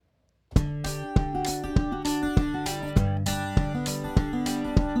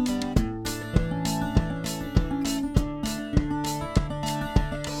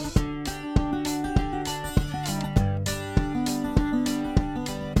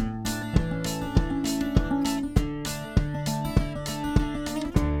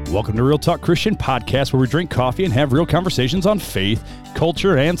Welcome to Real Talk Christian Podcast, where we drink coffee and have real conversations on faith,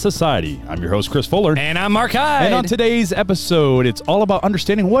 culture, and society. I'm your host, Chris Fuller. And I'm Mark Hyde. And on today's episode, it's all about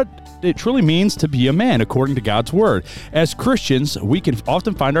understanding what it truly means to be a man according to God's Word. As Christians, we can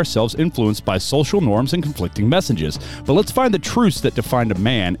often find ourselves influenced by social norms and conflicting messages. But let's find the truths that define a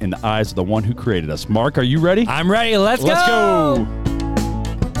man in the eyes of the one who created us. Mark, are you ready? I'm ready. Let's go. Let's go.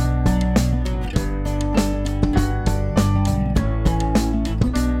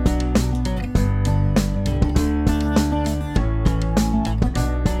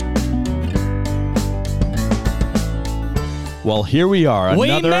 Well, here we are,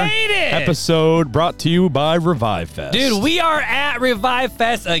 another episode brought to you by Revive Fest. Dude, we are at Revive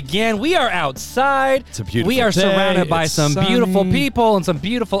Fest again. We are outside. It's a beautiful We are day. surrounded by It's some sunny. beautiful people and some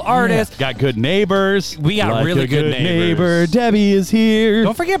beautiful artists. Got good neighbors. We got Like really a good neighbor. neighbors. Debbie is here.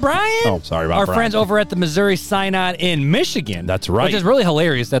 Don't forget Brian. Oh, sorry about Our Brian. friends over at the Missouri Synod in Michigan. That's right. Which is really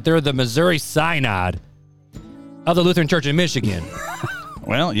hilarious that they're the Missouri Synod of the Lutheran Church in Michigan.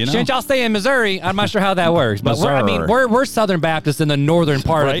 Well, you know. Shouldn't y'all stay in Missouri? I'm not sure how that works. But we're Southern Baptists in the northern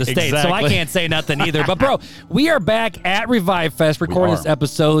part Right, of the state, so I exactly. can't say nothing either. But, bro, we are back at Revive Fest recording this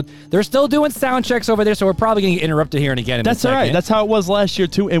episode. They're still doing sound checks over there, so we're probably going to get interrupted here and again in That's a all second. right. That's how it was last year,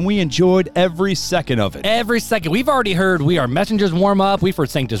 too, and we enjoyed every second of it. Every second. We've already heard We Are Messengers warm up. We've heard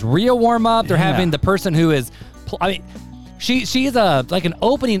Sanctus Real warm up. They're having the person who is... She is like an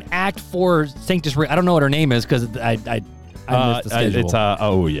opening act for Sanctus Real. I don't know what her name is because I missed the schedule. It's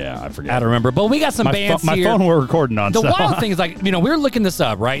I forget. I don't remember. But we got some bands my here. phone we're recording on. The so. wild thing is, we were looking this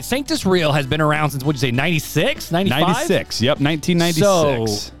up, right? Sanctus Real has been around since, what'd you say, 96, 95? 96. Yep,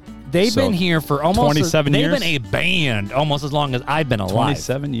 1996. So they've been here for almost 27 years. They've been a band almost as long as I've been alive.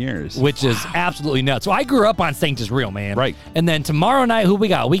 27 years. Which is absolutely nuts. So I grew up on Sanctus Real, man. Right. And then tomorrow night, who we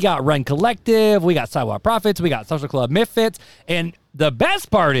got? We got Run Collective, we got Sidewalk Prophets, we got Social Club Misfits, and the best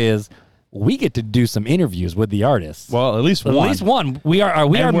part is we get to do some interviews with the artists. Well, at least one. At least one. We are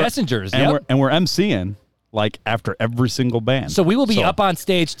messengers. And Yep. we're MCing like after every single band. So we will be up on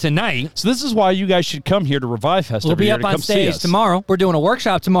stage tonight. So this is why you guys should come here to Revive Fest. We'll every be year up to on come see stage us. tomorrow. We're doing a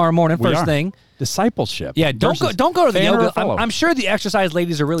workshop tomorrow morning, We first are. thing. Discipleship. Yeah, don't go to the fan or yoga. follow. I'm sure the exercise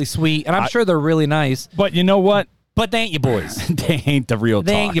ladies are really sweet, and I'm sure they're really nice. But you know what? But they ain't you boys. They ain't the real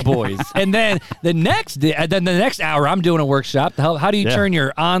They talk. ain't you boys. And then the next hour, I'm doing a workshop. How do you turn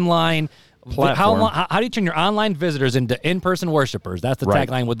your online platform? How do you turn your online visitors into in-person worshipers? That's the Right.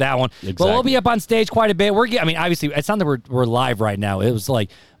 tagline with that one. Exactly. But we'll be up on stage quite a bit. Obviously, it's not that we're live right now. It was like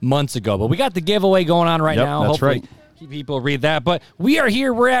months ago, but we got the giveaway going on right Yep, now. that's Hopefully right. people read that. But we are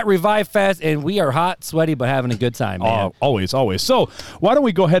here. We're at Revive Fest, and we are hot, sweaty, but having a good time, man. Always. So why don't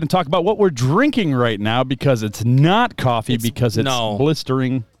we go ahead and talk about what we're drinking right now, because it's not coffee, because it's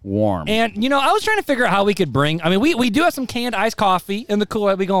blistering warm. And I was trying to figure out how we could bring. I mean, we do have some canned iced coffee in the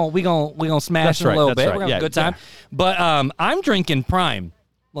cooler. We gonna smash That's it a right, little that's bit. right. We're gonna have Yeah, a good time. But I'm drinking Prime,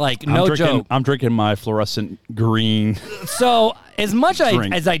 joke. I'm drinking my fluorescent green. So as much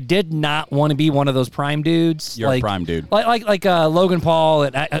Drink. as I did not want to be one of those Prime dudes, You're a Prime dude. like Logan Paul,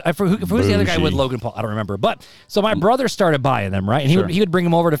 and who's the other guy with Bougie. Logan Paul? I don't remember. But so my brother started buying them, right? And Sure. he would bring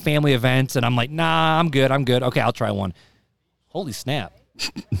them over to family events, and I'm like, nah, I'm good. Okay, I'll try one. Holy snap!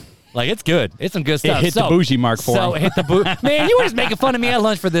 Like, it's good. It's some good stuff. It hit the bougie mark for So him. hit the bougie. Man, you were just making fun of me at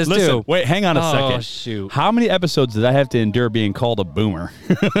lunch for this, Listen, too. wait, hang on a second. Oh, shoot. How many episodes did I have to endure being called a boomer?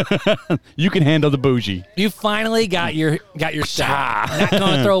 You can handle the bougie. You finally got your shot. Not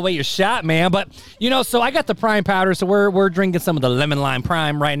going to throw away your shot, man. But, so I got the Prime powder, so we're drinking some of the lemon lime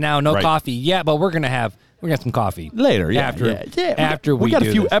Prime right now. No Right. coffee yet, but we're going to have some coffee. Later, yeah. After we got do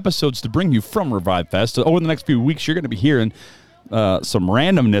a few this. episodes to bring you from Revive Fest. So over the next few weeks, you're going to be hearing some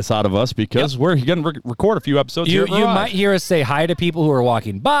randomness out of us, because we're going to record a few episodes You here at Revive. might hear us say hi to people who are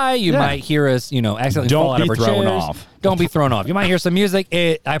walking by. You might hear us, accidentally Don't fall out of be our thrown chairs. off. Don't be thrown off. You might hear some music.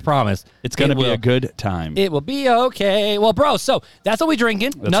 I promise. It's going to be will. a good time. It will be okay. Well, bro, so that's what we're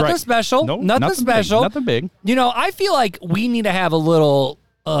drinking. That's Nothing right. special. Nope, nothing special. Big, nothing big. I feel like we need to have a little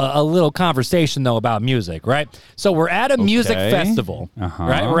conversation though about music, right? So we're at a music festival,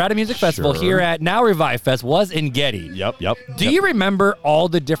 right? We're at a music festival here at Now Revive Fest. Was in Getty. Yep. Do you remember all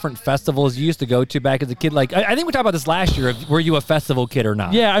the different festivals you used to go to back as a kid? Like, I think we talked about this last year. Were you a festival kid or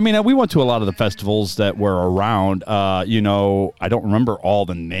not? Yeah, I mean, we went to a lot of the festivals that were around. I don't remember all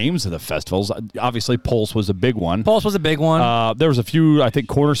the names of the festivals. Obviously, Pulse was a big one. Pulse was a big one. There was a few, I think,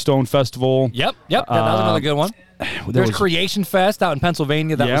 Cornerstone Festival. Yep. That was another good one. There's Creation Fest out in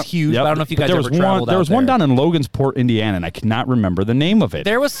Pennsylvania. That was huge. But I don't know if you guys ever traveled out there was one down in Logansport, Indiana, and I cannot remember the name of it.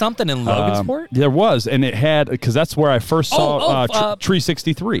 There was something in Logansport? There was, and it had, because that's where I first saw Tree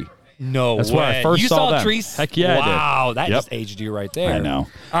 63. No That's way. where I first you saw saw them. Treese? Heck yeah, I did. Wow, that Yep. just aged you right there. I know.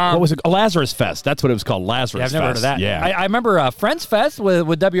 What was it? Lazarus Fest. That's what it was called. Lazarus Yeah, I've never heard of Fest. that. Yeah. I remember Friends Fest with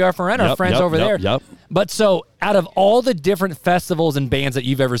WFRN, our Yep, friends yep, over yep, there. yep. But so, out of all the different festivals and bands that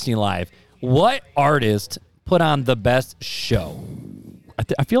you've ever seen live, what artist put on the best show?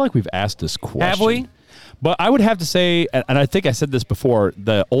 I feel like we've asked this question. Have we? But I would have to say, and I think I said this before,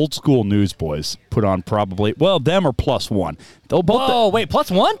 the Old School Newsboys put on probably, well, them or Plus One. They'll both. Whoa, wait, Plus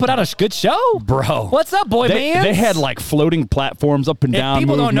One put out a good show? Bro. What's up, boy bands? They had like floating platforms up and If down.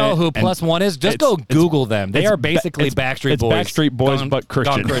 people don't know movement, who and Plus One is, just go Google them. They are basically Backstreet Boys. It's Backstreet Boys, gone- but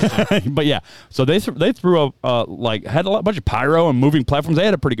Christian. gone Christian. But yeah, so they threw a had a bunch of pyro and moving platforms. They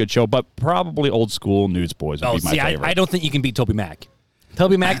had a pretty good show, but probably Old School Newsboys would Oh, be my see, favorite. I don't think you can beat Toby Mac.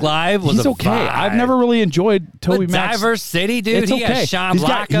 Toby Mac live was He's a okay. vibe. I've never really enjoyed Toby But Mac's. Diverse City, dude. It's He okay. has Sean He's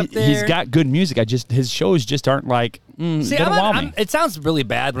Block got, up there. He's got good music. His shows just aren't like. See, they don't wow me. it sounds really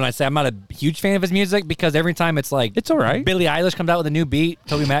bad when I say I'm not a huge fan of his music because every time it's like It's all right. Billie Eilish comes out with a new beat,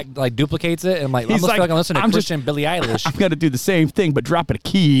 Toby Mac like duplicates it, and I'm like, He's I'm like, like I'm listening to I'm Christian Billie Eilish, I've got to do the same thing, but drop a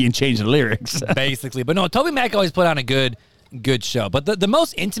key and change the lyrics. basically. But no, Toby Mac always put on a good show. But the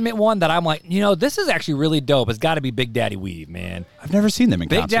most intimate one that I'm like, this is actually really dope. It's got to be Big Daddy Weave, man. I've never seen them in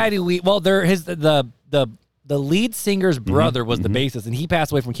Big concert. Daddy Weave. Well, the lead singer's brother was the bassist, and he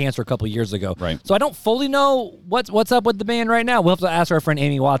passed away from cancer a couple of years ago. Right. So I don't fully know what's up with the band right now. We'll have to ask our friend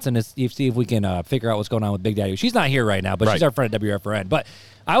Amy Watson to see if we can figure out what's going on with Big Daddy. She's not here right now, but she's Right. our friend at WFRN. But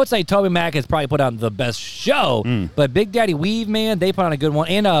I would say Toby Mac has probably put on the best show. But Big Daddy Weave, man, they put on a good one.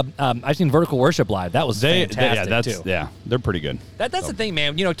 And I've seen Vertical Worship live. That was fantastic, too. They're pretty good. That's the thing,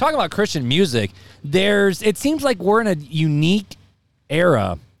 man. Talking about Christian music, it seems like we're in a unique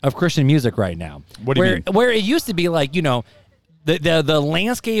era of Christian music right now. What do you mean? Where it used to be like, the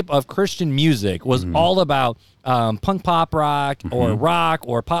landscape of Christian music was all about punk pop rock or rock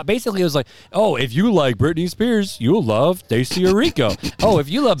or pop. Basically, it was like, oh, if you like Britney Spears, you'll love Stacey Aurico. Oh, if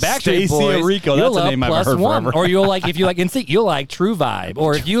you love Backstreet Stacey Boys, Aurico, you'll that's a love name I've Plus heard One. forever. Or you'll like, if you like NSYNC, you'll like True Vibe.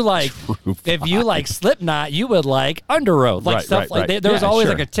 Or if you like Slipknot, you would like Underoath. Like Right, stuff right, like right. there was Yeah, always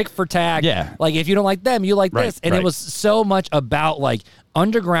sure. like a tick for tack. Yeah. Like if you don't like them, you like Right, this. And it right. was so much about like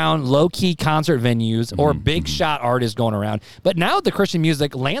underground, low-key concert venues or big shot artists going around. But now the Christian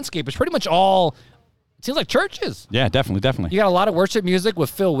music landscape is pretty much all, it seems like churches. Yeah, definitely. You got a lot of worship music with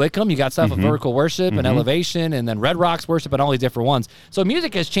Phil Wickham. You got stuff with Vertical Worship and Elevation and then Red Rocks Worship and all these different ones. So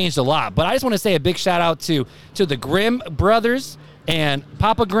music has changed a lot. But I just want to say a big shout out to the Grimm brothers and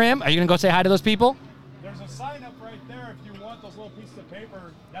Papa Grimm. Are you going to go say hi to those people? There's a sign up right there if you want those little pieces of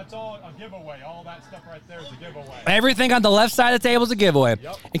paper. That's all a giveaway. All that stuff right there is a giveaway. Everything on the left side of the table is a giveaway.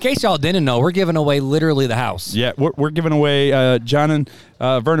 Yep. In case y'all didn't know, we're giving away literally the house. Yeah, we're giving away John and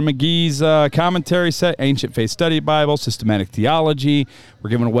Vernon McGee's commentary set, Ancient Faith Study Bible, Systematic Theology.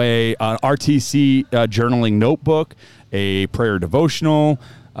 We're giving away an RTC journaling notebook, a prayer devotional,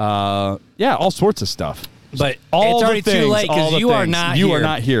 all sorts of stuff. But All it's the already too things, late all because the you are things. not You here. are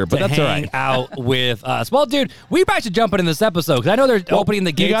not here, but to that's all hang right. out with us. Well, dude, we probably should jump into this episode because I know they're opening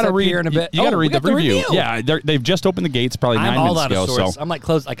the gates up here in a bit. You got to we read the got review. Yeah, they've just opened the gates probably I'm 9 all minutes out ago. of sorts. So I'm like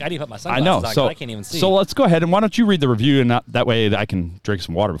close. Like I need to put my I sunglasses know. on. 'Cause So I can't even see. So let's go ahead and why don't you read the review and that way I can drink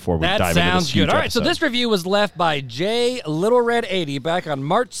some water before we that dive into this sounds huge good. All right, so episode. this review was left by J Little Red 80 back on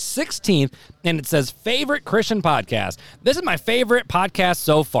March 16th, and it says favorite Christian podcast. This is my favorite podcast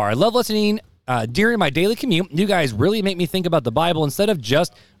so far. I love listening during my daily commute. You guys really make me think about the Bible instead of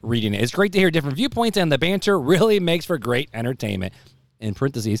just reading it. It's great to hear different viewpoints, and the banter really makes for great entertainment. In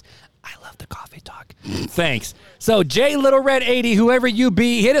parentheses, I love the coffee talk. Thanks. So, J Little Red 80, whoever you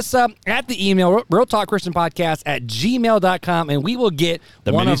be, hit us up at the email, realtalkchristianpodcast@gmail.com, and we will get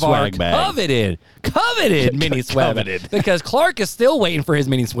The one mini of our swag bag. coveted mini swag bag. Coveted. Because Clark is still waiting for his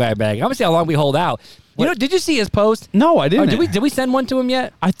mini swag bag. I'm going to see how long we hold out. Did you see his post? No, I didn't. Did we send one to him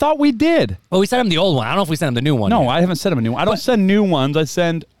yet? I thought we did. Well, we sent him the old one. I don't know if we sent him the new one. No, yet. I haven't sent him a new one. I don't send new ones. I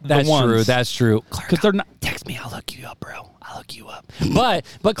send That's the ones. true. That's true. Clark, because they're not. text me. I'll hook you up, bro. I'll hook you up.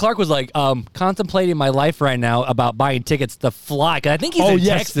 But Clark was like contemplating my life right now about buying tickets to fly. Cause I think he's Oh in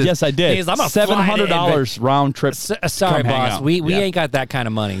yes, Texas. yes, I did. He's, I'm gonna fly to $700 round trip. Sorry, Come hang boss. out. We Yeah. ain't got that kind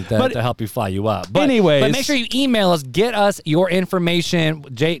of money to help you fly you up. But, Anyways. but make sure you email us. Get us your information.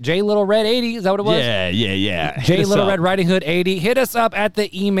 J Little Red 80. Is that what it was? Yeah. Hit J us Little up. Red Riding Hood 80. Hit us up at the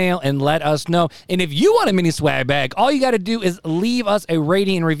email and let us know. And if you want a mini swag bag, all you got to do is leave us a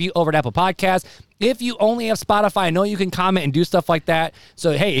rating and review over at Apple Podcasts. If you only have Spotify, I know you can comment and do stuff like that.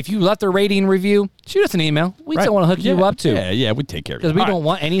 So, hey, if you left a rating and review, shoot us an email. We still want to hook you up, too. Yeah, we take care of you. Because we All don't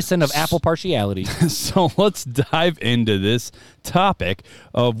want any sin of Apple partiality. right. So let's dive into this topic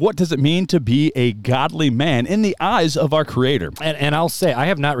of what does it mean to be a godly man in the eyes of our Creator. And I'll say, I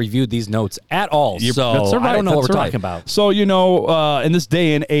have not reviewed these notes at all, so That's all right. I don't know what That's we're all right. talking about. So, in this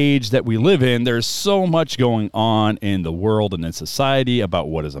day and age that we live in, there's so much going on in the world and in society about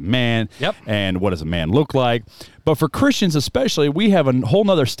what is a man and what does a man look like. But for Christians especially, we have a whole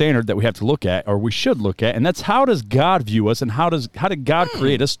nother standard that we have to look at, or we should look at, and that's how does God view us, and how did God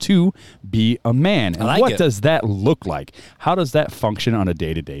create us to be a man? And what does that look like? How does that function on a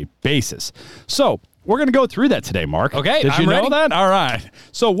day-to-day basis? So we're going to go through that today, Mark. Okay, Did you know ready. that? All right.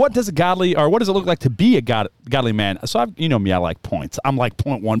 So what does what does it look like to be a godly man? So you know me, I like points. I'm like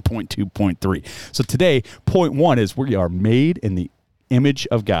point 1, point 2, point 3. So today, point 1 is we are made in the image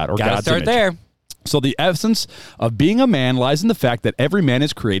of God, or God's start image. there. So the essence of being a man lies in the fact that every man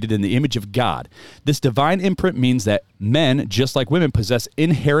is created in the image of God. This divine imprint means that men, just like women, possess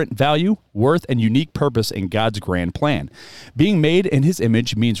inherent value, worth, and unique purpose in God's grand plan. Being made in his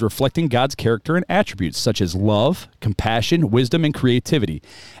image means reflecting God's character and attributes such as love, compassion, wisdom, and creativity.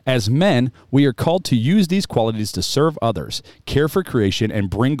 As men, we are called to use these qualities to serve others, care for creation, and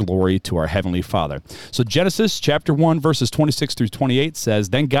bring glory to our Heavenly Father. So Genesis chapter 1, verses 26 through 28 says,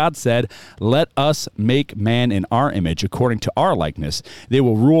 "Then God said, let us make man in our image, according to our likeness. They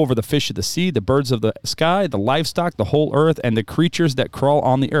will rule over the fish of the sea, the birds of the sky, the livestock, the whole earth, and the creatures that crawl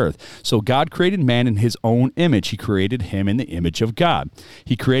on the earth." So God created man in his own image. He created him in the image of God.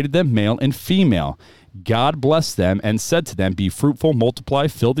 He created them male and female. God blessed them and said to them, "Be fruitful, multiply,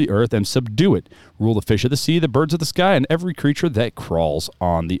 fill the earth, and subdue it. Rule the fish of the sea, the birds of the sky, and every creature that crawls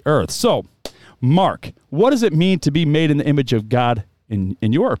on the earth." So, Mark, what does it mean to be made in the image of God in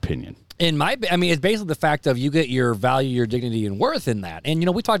your opinion? It's basically the fact of you get your value, your dignity, and worth in that. And,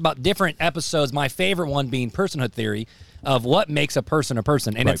 we talked about different episodes, my favorite one being personhood theory, of what makes a person a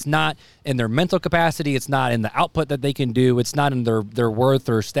person. And it's not in their mental capacity. It's not in the output that they can do. It's not in their worth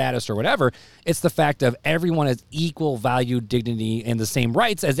or status or whatever. It's the fact of everyone has equal value, dignity, and the same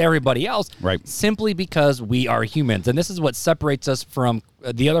rights as everybody else, simply because we are humans. And this is what separates us from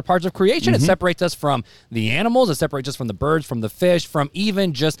the other parts of creation. It separates us from the animals. It separates us from the birds, from the fish, from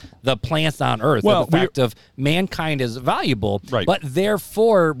even just the plants on earth. Well, the fact of mankind is valuable, Right. but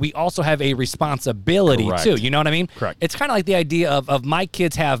therefore we also have a responsibility Correct. too. You know what I mean? Correct. It's kind of like the idea of my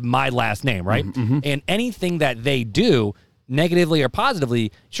kids have my last name, right? And anything that they do, negatively or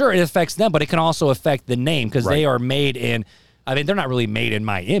positively, sure, it affects them, but it can also affect the name because they are made in. I mean, they're not really made in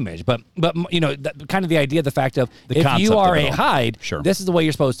my image, but kind of the idea, the fact of if you are a Hyde, this is the way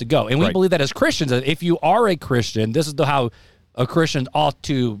you're supposed to go. And we believe that as Christians, if you are a Christian, this is how a Christian ought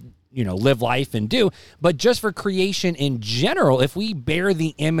to live life and do. But just for creation in general, if we bear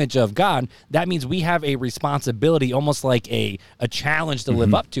the image of God, that means we have a responsibility, almost like a challenge to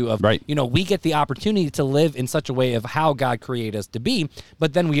live up to. We get the opportunity to live in such a way of how God created us to be,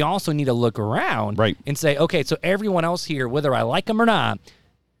 but then we also need to look around and say, okay, so everyone else here, whether I like them or not,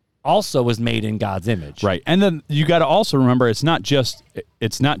 also was made in God's image. Right. And then you got to also remember it's not just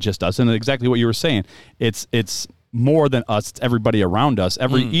us, and exactly what you were saying. It's more than us, it's everybody around us.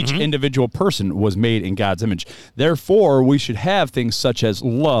 Each individual person was made in God's image. Therefore, we should have things such as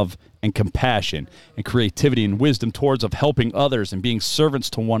love and compassion and creativity and wisdom towards of helping others and being servants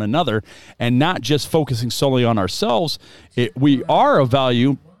to one another, and not just focusing solely on ourselves. We are of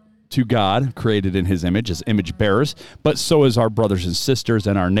value to God, created in his image as image bearers, but so is our brothers and sisters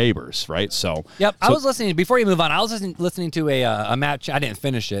and our neighbors, right? So, I was listening, before you move on, I was listening to a Matt, I didn't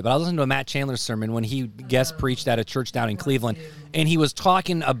finish it, but I was listening to a Matt Chandler sermon when he guest preached at a church down in Cleveland, and he was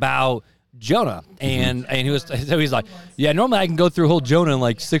talking about Jonah, and he's like, yeah, normally I can go through a whole Jonah in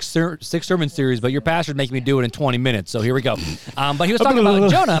like six sermon series, but your pastor's making me do it in 20 minutes, so here we go. But he was talking about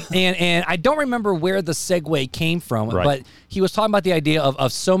Jonah, and I don't remember where the segue came from, but he was talking about the idea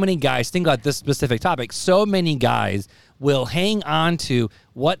of so many guys, think about this specific topic, so many guys will hang on to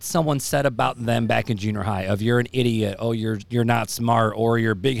what someone said about them back in junior high, of you're an idiot, oh, you're not smart, or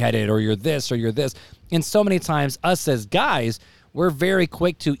you're big-headed, or you're this, or you're this. And so many times, us as guys, we're very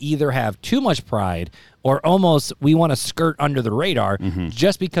quick to either have too much pride or almost we want to skirt under the radar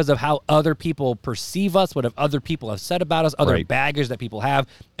just because of how other people perceive us, what other people have said about us, other baggage that people have,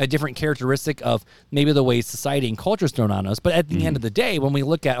 a different characteristic of maybe the way society and culture is thrown on us. But at the end of the day, when we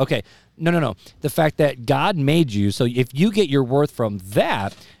look at, okay, no, the fact that God made you, so if you get your worth from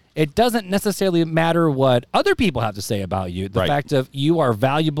that, it doesn't necessarily matter what other people have to say about you. The fact of you are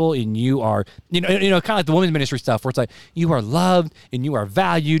valuable and you are, kind of like the women's ministry stuff where it's like, you are loved and you are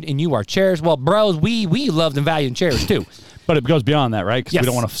valued and you are cherished. Well, bros, we loved and valued and cherished too. But it goes beyond that, right? Because Yes. we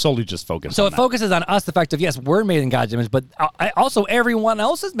don't want to solely just focus So on it that. focuses on us, the fact of, yes, we're made in God's image, but also everyone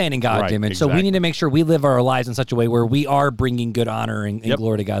else is made in God's Right, image. So we exactly. need to make sure we live our lives in such a way where we are bringing good honor and Yep.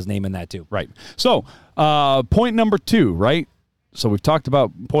 glory to God's name in that too. Right. So, point number 2, right? So we've talked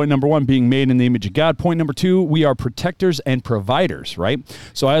about point number 1 being made in the image of God. Point number 2, we are protectors and providers, right?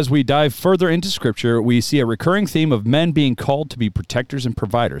 So as we dive further into Scripture, we see a recurring theme of men being called to be protectors and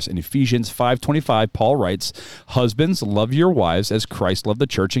providers. In Ephesians 5:25, Paul writes, "Husbands, love your wives as Christ loved the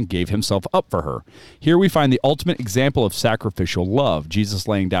church and gave himself up for her." Here we find the ultimate example of sacrificial love, Jesus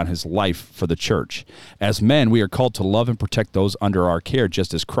laying down his life for the church. As men, we are called to love and protect those under our care,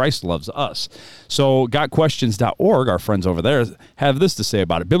 just as Christ loves us. So gotquestions.org, our friends over there, have this to say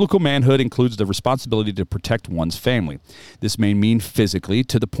about it. Biblical manhood includes the responsibility to protect one's family. This may mean physically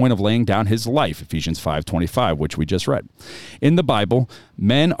to the point of laying down his life, Ephesians 5:25, which we just read. In the Bible,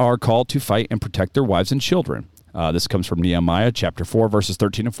 men are called to fight and protect their wives and children. This comes from Nehemiah chapter 4, verses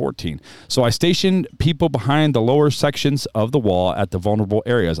 13 and 14. "So I stationed people behind the lower sections of the wall at the vulnerable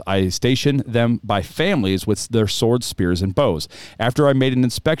areas. I stationed them by families with their swords, spears, and bows. After I made an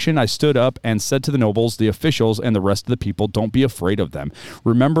inspection, I stood up and said to the nobles, the officials, and the rest of the people, don't be afraid of them.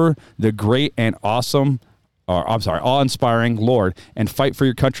 Remember the great and awe-inspiring Lord, and fight for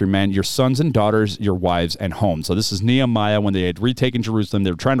your countrymen, your sons and daughters, your wives and homes." So this is Nehemiah when they had retaken Jerusalem.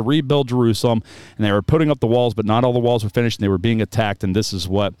 They were trying to rebuild Jerusalem, and they were putting up the walls, but not all the walls were finished, and they were being attacked, and this is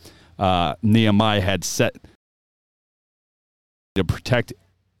what Nehemiah had set to protect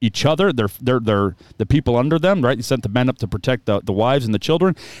each other, the people under them, right? He sent the men up to protect the wives and the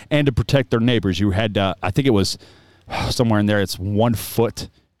children, and to protect their neighbors. You had, I think it was somewhere in there, it's 1 foot.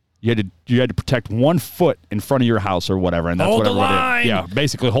 You had to protect 1 foot in front of your house or whatever, and that's Hold what the everyone line! did. Yeah,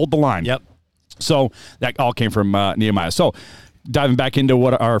 basically hold the line. Yep. So that all came from Nehemiah. So diving back into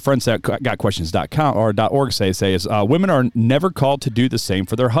what our friends at gotquestions.com or .org say is women are never called to do the same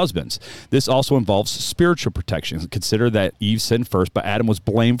for their husbands. This also involves spiritual protection. Consider that Eve sinned first, but Adam was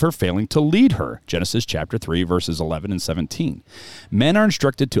blamed for failing to lead her. Genesis chapter 3, verses 11 and 17. Men are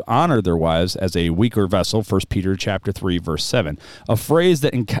instructed to honor their wives as a weaker vessel, 1 Peter chapter 3, verse 7. A phrase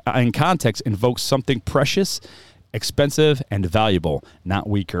that in context invokes something precious, expensive, and valuable, not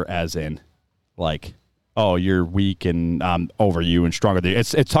weaker as in like, oh, you're weak and I'm over you and stronger than you.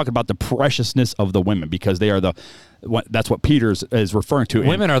 It's talking about the preciousness of the women, because they are that's what Peter is referring to.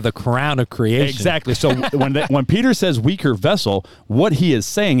 Women are the crown of creation. Exactly. So when Peter says weaker vessel, what he is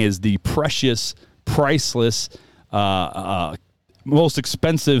saying is the precious, priceless, most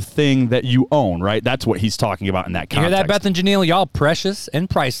expensive thing that you own, right? That's what he's talking about in that You hear context. that, Beth and Janelle? Y'all precious and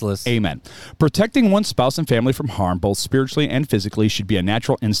priceless. Amen. Protecting one's spouse and family from harm, both spiritually and physically, should be a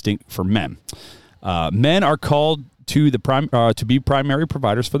natural instinct for men. Men are called to be primary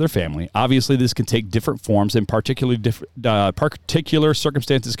providers for their family. Obviously, this can take different forms, and particular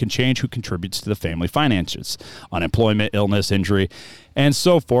circumstances can change who contributes to the family finances. Unemployment, illness, injury, and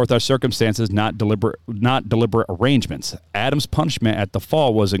so forth are circumstances, not deliberate arrangements. Adam's punishment at the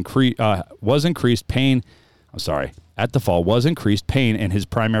fall was increased pain. At the fall was increased pain and his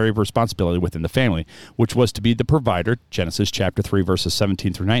primary responsibility within the family, which was to be the provider, Genesis chapter 3, verses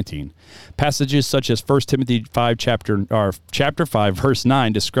 17 through 19. Passages such as 1 Timothy 5, chapter 5, verse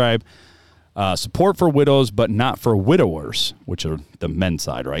 9 describe support for widows, but not for widowers, which are the men's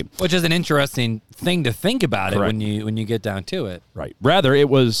side, right? Which is an interesting thing to think about Correct. it when you get down to it. Right. Rather, it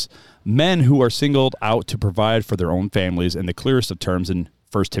was men who are singled out to provide for their own families in the clearest of terms in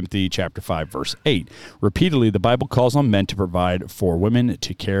 1 Timothy chapter 5, verse 8. Repeatedly, the Bible calls on men to provide for women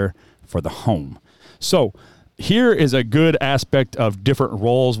to care for the home. So here is a good aspect of different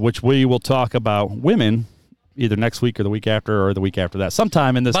roles, which we will talk about women either next week or the week after or the week after that,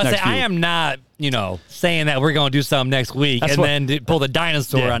 sometime in this But next I few. am not, saying that we're going to do something next week That's and then pull the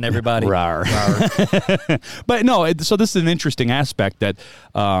dinosaur on everybody. Rawr. But no, so this is an interesting aspect that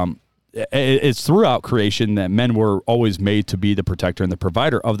it's throughout creation that men were always made to be the protector and the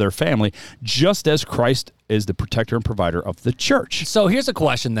provider of their family, just as Christ is the protector and provider of the church. So here's a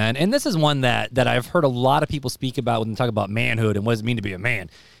question then, and this is one that I've heard a lot of people speak about when they talk about manhood and what does it mean to be a man.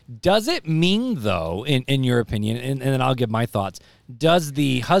 Does it mean, though, in your opinion, and then I'll give my thoughts, does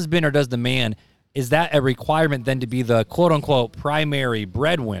the husband or does the man, is that a requirement then to be the quote-unquote primary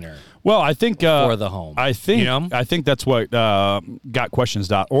breadwinner? Well, I think for the home. I think that's what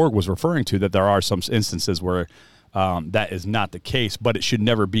gotquestions.org was referring to, that there are some instances where that is not the case, but it should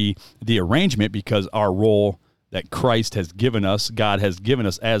never be the arrangement, because our role that Christ has given us, God has given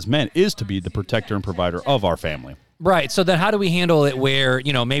us as men, is to be the protector and provider of our family. Right. So then how do we handle it where,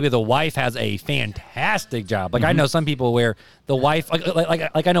 maybe the wife has a fantastic job? Like I know some people where the wife,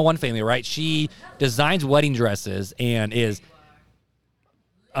 like I know one family, right? She designs wedding dresses and is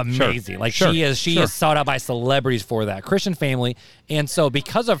amazing. Like she is sought out by celebrities for that Christian family. And so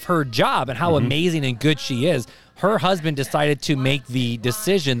because of her job and how amazing and good she is, her husband decided to make the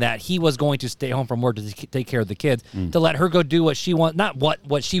decision that he was going to stay home from work to take care of the kids, to let her go do what she wants, not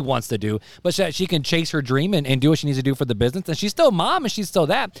what she wants to do, but so that she can chase her dream and do what she needs to do for the business. And she's still mom and she's still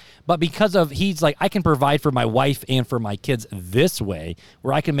that. But because of, he's like, I can provide for my wife and for my kids this way,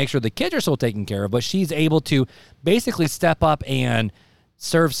 where I can make sure the kids are still taken care of, but she's able to basically step up and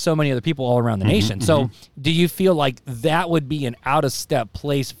serve so many other people all around the nation. So do you feel like that would be an out-of-step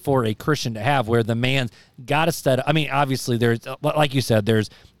place for a Christian to have, where the man's got to set up? I mean, obviously, there's, like you said, there's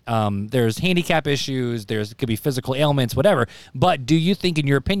handicap issues, could be physical ailments, whatever. But do you think, in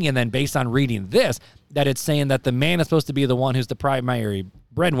your opinion, then, based on reading this, that it's saying that the man is supposed to be the one who's the primary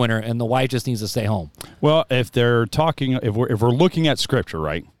breadwinner and the wife just needs to stay home? Well, if we're looking at Scripture,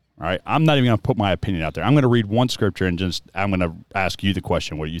 right? All right, I'm not even going to put my opinion out there. I'm going to read one scripture and I'm going to ask you the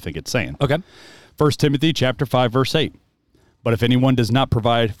question, what do you think it's saying? Okay. 1 Timothy chapter 5, verse 8. But if anyone does not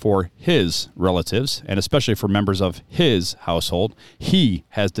provide for his relatives, and especially for members of his household, he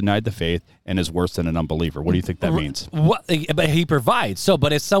has denied the faith and is worse than an unbeliever. What do you think that means? But he provides.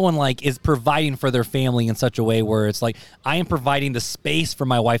 But if someone is providing for their family in such a way where it's like, I am providing the space for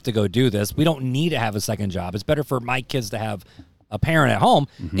my wife to go do this, we don't need to have a second job. It's better for my kids to have a parent at home.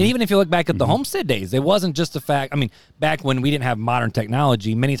 And even if you look back at the homestead days, it wasn't just the fact, back when we didn't have modern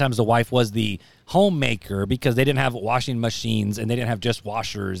technology, many times the wife was the homemaker because they didn't have washing machines and they didn't have just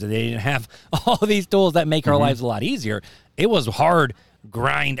washers and they didn't have all these tools that make our lives a lot easier. It was hard,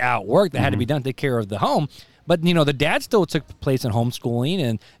 grind out work that had to be done to take care of the home. But, the dad still took place in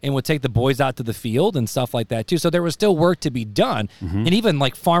homeschooling and would take the boys out to the field and stuff like that, too. So there was still work to be done. And even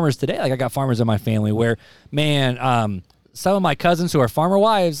farmers today, I got farmers in my family where, some of my cousins who are farmer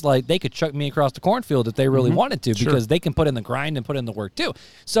wives, they could chuck me across the cornfield if they really wanted to, because they can put in the grind and put in the work too.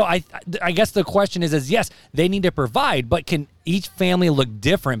 So I guess the question is yes, they need to provide, but can each family look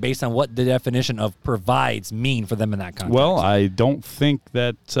different based on what the definition of provides mean for them in that context? Well, I don't think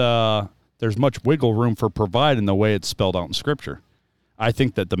that there's much wiggle room for provide in the way it's spelled out in Scripture. I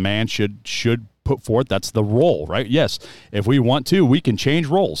think that the man should put forth, that's the role, right? Yes, if we want to, we can change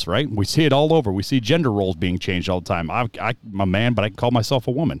roles, right? We see it all over. We see gender roles being changed all the time. I'm a man, but I can call myself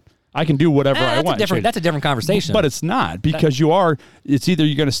a woman. I can do whatever I want. That's a different conversation. But it's not, because it's either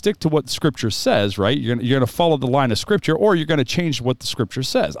you're going to stick to what Scripture says, right? You're going to follow the line of Scripture, or you're going to change what the Scripture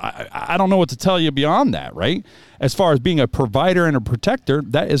says. I don't know what to tell you beyond that, right? As far as being a provider and a protector,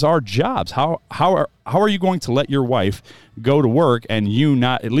 that is our jobs. How are you going to let your wife go to work and you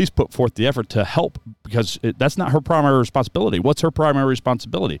not at least put forth the effort to help? Because that's not her primary responsibility. What's her primary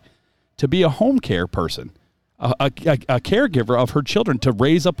responsibility? To be a home care person. A caregiver of her children, to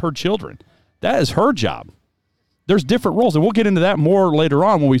raise up her children. That is her job. There's different roles, and we'll get into that more later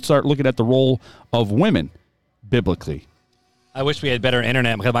on when we start looking at the role of women biblically. I wish we had better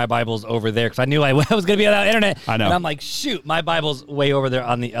internet because my Bible's over there, because I knew I was going to be without internet. I know. And I'm like, shoot, my Bible's way over there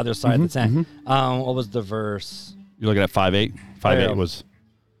on the other side of the tent. What was the verse? You're looking at 5:8? 5:8 was...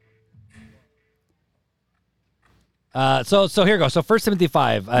 So here we go. So 1 Timothy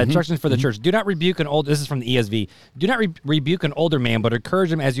 5, instructions for the church. Do not rebuke an old, this is from the ESV. Do not rebuke an older man, but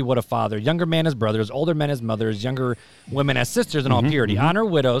encourage him as you would a father. Younger men as brothers, older men as mothers, younger women as sisters in all purity. Honor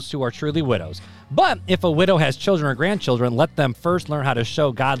widows who are truly widows. But if a widow has children or grandchildren, let them first learn how to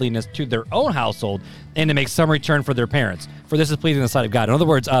show godliness to their own household and to make some return for their parents. For this is pleasing in the sight of God. In other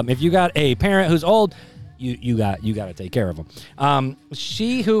words, if you got a parent who's old, you got to take care of them.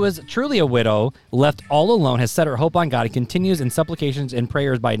 She who is truly a widow, left all alone, has set her hope on God and continues in supplications and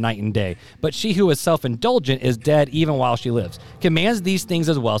prayers by night and day. But she who is self-indulgent is dead even while she lives. Commands these things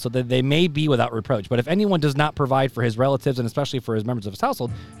as well, so that they may be without reproach. But if anyone does not provide for his relatives, and especially for his members of his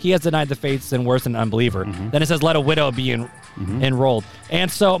household, he has denied the faith and worse than an unbeliever. Then it says, let a widow be enrolled.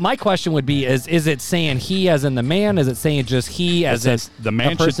 And so my question would be, is it saying he as in the man? Is it saying just he as in the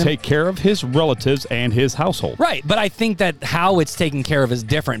man should take care of his relatives and his household? Right, but I think that how it's taken care of is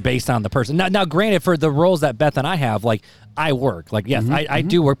different based on the person. Now granted, for the roles that Beth and I have, I work. Yes, I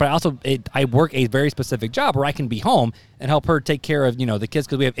do work, but I work a very specific job where I can be home and help her take care of, the kids,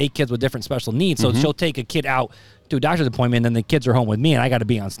 because we have 8 kids with different special needs. So she'll take a kid out to a doctor's appointment, and then the kids are home with me, and I got to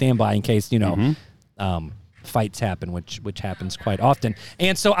be on standby in case, fights happen, which happens quite often.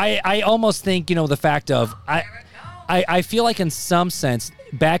 And so I almost think, the fact of I feel like in some sense,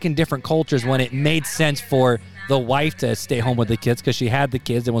 back in different cultures, when it made sense for the wife to stay home with the kids because she had the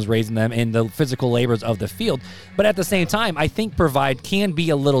kids and was raising them in the physical labors of the field. But at the same time, I think provide can be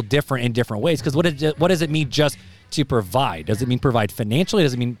a little different in different ways, because what does it mean just to provide? Does it mean provide financially?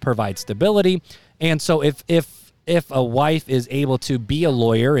 Does it mean provide stability? And so if a wife is able to be a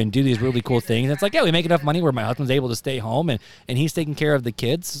lawyer and do these really cool things, it's like, yeah, we make enough money where my husband's able to stay home and he's taking care of the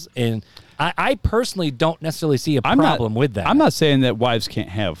kids. And I personally don't necessarily see a problem with that. I'm not saying that wives can't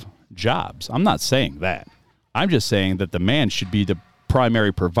have jobs. I'm not saying that. I'm just saying that the man should be the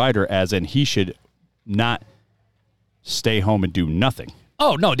primary provider, as in he should not stay home and do nothing.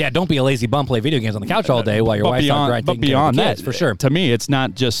 Oh, no, Dad, don't be a lazy bum, play video games on the couch all day while your wife's out there taking care of the kids, for sure. To me, it's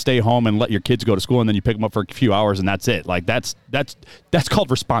not just stay home and let your kids go to school and then you pick them up for a few hours and that's it. Like, that's called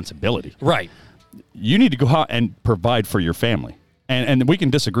responsibility. Right. You need to go out and provide for your family. And we can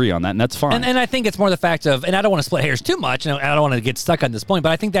disagree on that, and that's fine. And I think it's more the fact of, and I don't want to split hairs too much, and I don't want to get stuck on this point,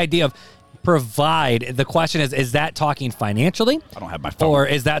 but I think the idea of provide, the question is that talking financially? I don't have my phone. Or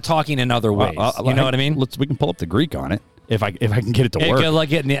is that talking in other ways? You know what I mean? We can pull up the Greek on it if I can get it to work. Good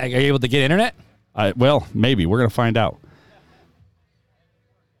luck are you able to get internet? Well, maybe. We're going to find out.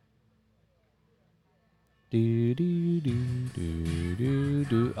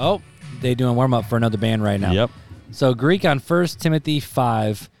 Oh, they doing warm-up for another band right now. Yep. So Greek on 1 Timothy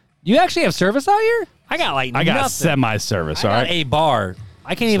 5. You actually have service out here? I got semi-service, all right? a bar.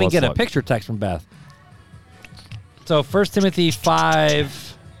 I can't even get a picture text from Beth. So 1 Timothy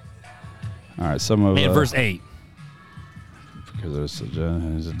 5. All right, some of verse 8. Because there's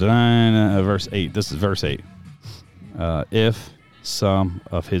verse 8. This is verse 8. If some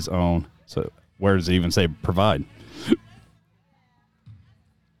of his own. So where does it even say provide?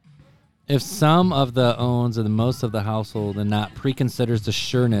 If some of the owns of the most of the household and not preconsiders the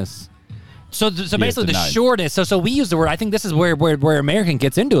sureness. So basically the sureness. So we use the word. I think this is where American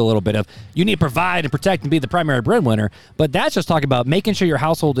gets into a little bit of you need to provide and protect and be the primary breadwinner. But that's just talking about making sure your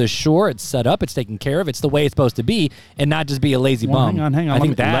household is sure, it's set up, it's taken care of, it's the way it's supposed to be, and not just be a lazy bum. Hang on. I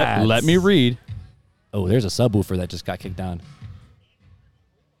think let me read. Oh, there's a subwoofer that just got kicked down.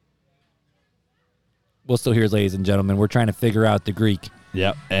 We'll still hear, ladies and gentlemen. We're trying to figure out the Greek.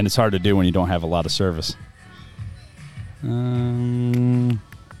 Yep, and it's hard to do when you don't have a lot of service.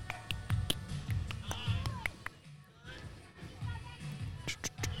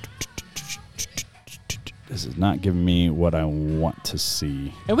 This is not giving me what I want to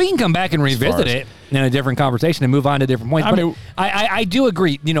see. And we can come back and revisit it in a different conversation and move on to different points. I do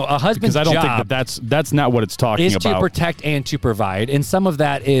agree. You know, a husband's job, because I don't think that's not what it's talking is about. To protect and to provide. And some of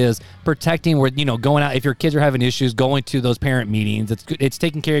that is protecting where, you know, going out, if your kids are having issues, going to those parent meetings. It's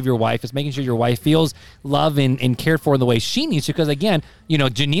taking care of your wife. It's making sure your wife feels loved and cared for in the way she needs to. Because, again, you know,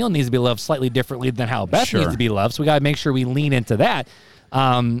 Janelle needs to be loved slightly differently than how Beth needs to be loved. So we got to make sure we lean into that.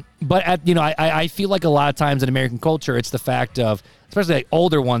 But I feel like a lot of times in American culture, it's the fact of, especially like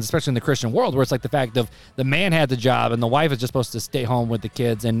older ones, especially in the Christian world, where it's like the fact of the man had the job and the wife is just supposed to stay home with the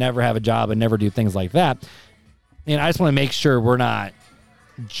kids and never have a job and never do things like that. And I just want to make sure we're not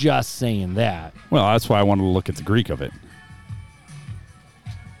just saying that. Well, that's why I wanted to look at the Greek of it.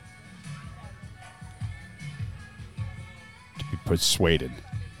 To be persuaded.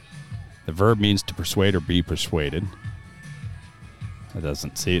 The verb means to persuade or be persuaded. It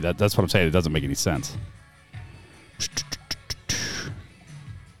doesn't see that. That's what I'm saying. It doesn't make any sense.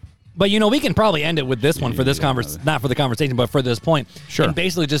 But, you know, we can probably end it with this one for this not for the conversation, but for this point. Sure. And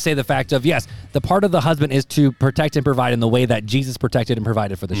basically just say the fact of, yes, the part of the husband is to protect and provide in the way that Jesus protected and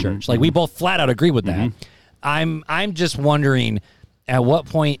provided for the church. Like, we both flat out agree with that. I'm just wondering, at what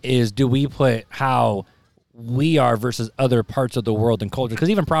point do we put how we are versus other parts of the world and culture? Because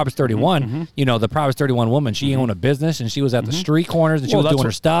even Proverbs 31, you know, the Proverbs 31 woman, she owned a business and she was at the street corners and she was doing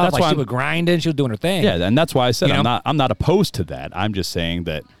her stuff. Like, she was grinding, she was doing her thing. Yeah, and that's why I said I'm not opposed to that. I'm just saying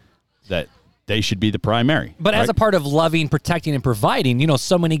that they should be the primary. But as a part of loving, protecting, and providing, you know,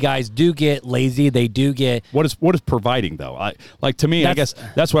 so many guys do get lazy. They do get what is providing though? To me, I guess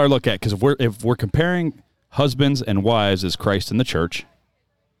that's what I look at, because if we're comparing husbands and wives as Christ and the church,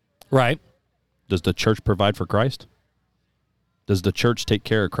 right? Does the church provide for Christ? Does the church take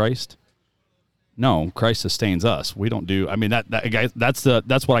care of Christ? No, Christ sustains us. We don't do. I mean, that's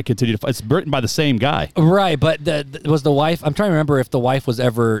what I continue to. It's written by the same guy, right? But was the wife? I'm trying to remember if the wife was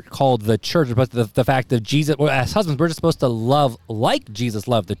ever called the church. But the fact that Jesus, as husbands, we're just supposed to love like Jesus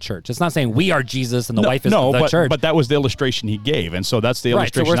loved the church. It's not saying we are Jesus and the wife is the church. But that was the illustration he gave, and so that's the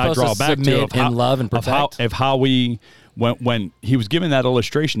illustration I draw back to of how, love and protect. Of how we. When he was given that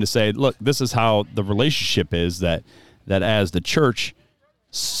illustration to say, look, this is how the relationship is, that as the church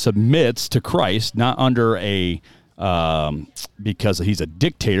submits to Christ, not under a because he's a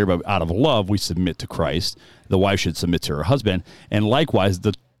dictator, but out of love, we submit to Christ. The wife should submit to her husband. And likewise,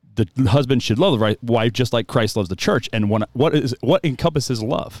 the husband should love the wife just like Christ loves the church. And what encompasses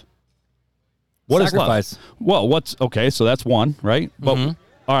love? What Sacrifice. is love? Well, okay, so that's one, right? But,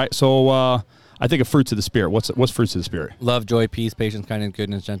 all right, so I think of fruits of the Spirit. What's fruits of the Spirit? Love, joy, peace, patience, kindness,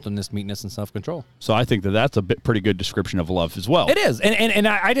 goodness, gentleness, meekness, and self-control. So I think that's a pretty good description of love as well. It is. And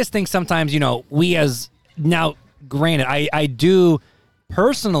I just think sometimes, we as, now, granted, I do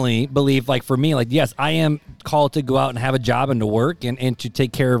personally believe, like for me, like, yes, I am called to go out and have a job and to work and to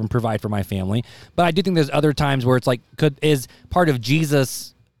take care of and provide for my family. But I do think there's other times where it's like, is part of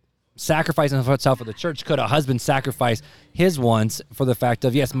Jesus sacrificing himself for the church, could a husband sacrifice his wants for the fact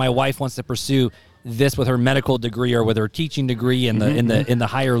of, yes, my wife wants to pursue this with her medical degree or with her teaching degree in the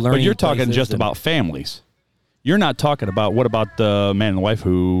higher learning. But you're talking just about families. You're not talking about, what about the man and wife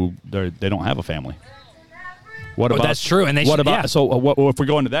who they don't have a family? What about, that's true, and they what should, about? yeah. So if we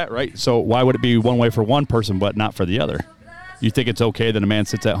go into that, right? So why would it be one way for one person but not for the other? You think it's okay that a man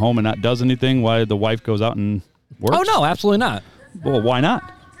sits at home and not does anything while the wife goes out and works? Oh no, absolutely not. Well, why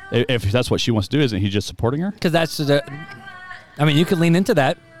not? If that's what she wants to do, isn't he just supporting her? Because that's you could lean into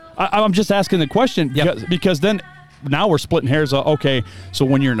that. I'm just asking the question because then now we're splitting hairs. Okay, so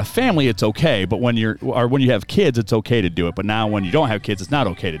when you're in a family, it's okay, but when you have kids, it's okay to do it. But now when you don't have kids, it's not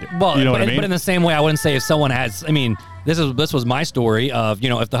okay to do it. Well, you know what I mean? But in the same way, I wouldn't say if someone has. I mean, this was my story of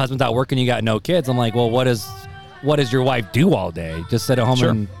if the husband's out working, you got no kids. I'm like, well, what does your wife do all day? Just sit at home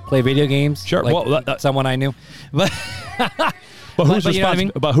and play video games? Sure. Like someone I knew, but. But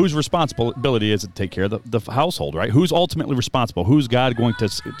whose whose responsibility is it to take care of the household, right? Who's ultimately responsible? Who's God going to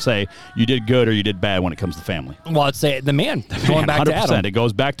say you did good or you did bad when it comes to family? Well, I'd say the man. Going back 100%, to Adam. It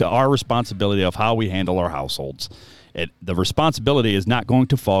goes back to our responsibility of how we handle our households. The responsibility is not going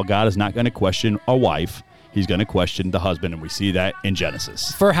to fall. God is not going to question a wife. He's going to question the husband, and we see that in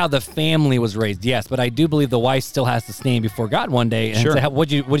Genesis. For how the family was raised, yes, but I do believe the wife still has to stand before God one day and say, what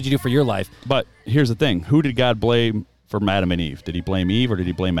did you do for your life? But here's the thing. Who did God blame for Adam and Eve? Did he blame Eve or did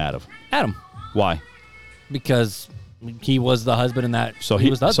he blame Adam? Adam. Why? Because he was the husband in that. So he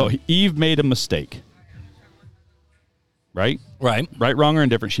was the husband. So Eve made a mistake. Right? Right, wrong, or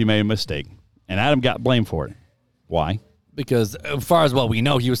indifferent, she made a mistake. And Adam got blamed for it. Why? Because as far as what we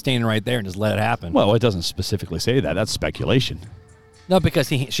know, he was standing right there and just let it happen. Well, it doesn't specifically say that. That's speculation. No, because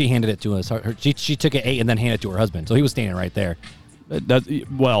she handed it to us. She took it 8 and then handed it to her husband. So he was standing right there.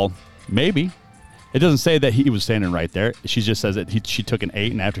 Well, maybe. It doesn't say that he was standing right there. She just says that she took an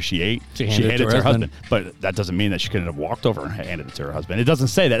 8, and after she ate, she handed it to her husband. But that doesn't mean that she couldn't have walked over and handed it to her husband. It doesn't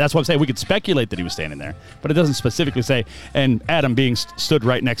say that. That's what I'm saying. We could speculate that he was standing there, but it doesn't specifically say. And Adam being stood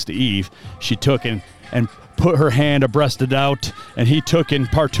right next to Eve, she took and put her hand abreasted out, and he took and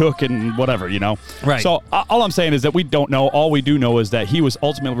partook and whatever, Right. So all I'm saying is that we don't know. All we do know is that he was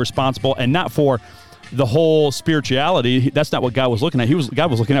ultimately responsible, and not for the whole spirituality. That's not what God was looking at. God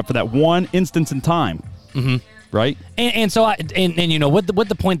was looking at for that one instance in time. Mm-hmm. Right? And so, with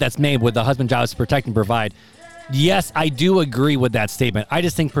the point that's made with the husband job is to protect and provide, yes, I do agree with that statement. I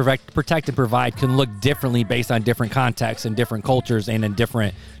just think protect and provide can look differently based on different contexts and different cultures and in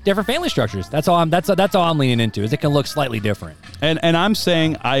different family structures. That's all I'm leaning into, is it can look slightly different. And I'm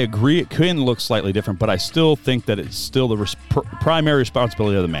saying I agree it can look slightly different, but I still think that it's still the primary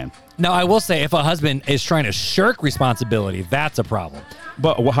responsibility of the man. Now, I will say, if a husband is trying to shirk responsibility, that's a problem.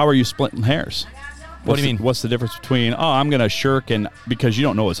 But how are you splitting hairs? What do you mean? What's the difference between, I'm going to shirk and because you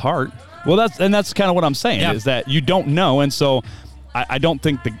don't know his heart? Well, that's kind of what I'm saying, is that you don't know. And so I don't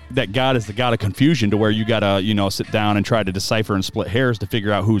think that God is the God of confusion to where you got to, sit down and try to decipher and split hairs to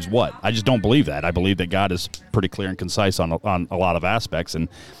figure out who's what. I just don't believe that. I believe that God is pretty clear and concise on a lot of aspects. And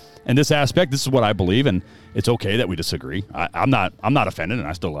this aspect, this is what I believe, and it's okay that we disagree. I'm not offended, and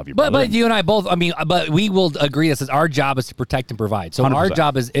I still love you, brother. But you and I both, but we will agree this is our job is to protect and provide. So 100%. Our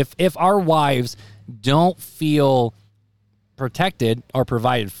job is if our wives don't feel protected or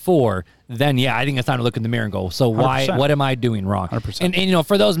provided for, then I think it's time to look in the mirror and go, so why? 100%. What am I doing wrong? 100%. And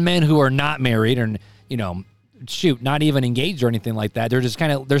for those men who are not married or not even engaged or anything like that, they're just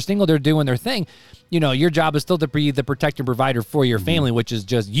they're single, they're doing their thing. Your job is still to be the protector and provider for your family, which is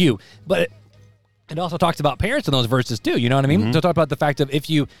just you. But it also talks about parents in those verses too. You know what I mean? Mm-hmm. So talk about the fact of if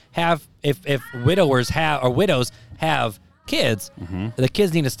widows have kids, the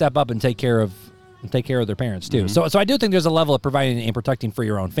kids need to step up and take care of and take care of their parents too. So I do think there's a level of providing and protecting for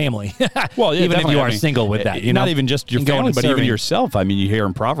your own family. Well, yeah, even if you are I mean, single with that, you know, not even just your and going family, and but even serving. yourself. I mean, you hear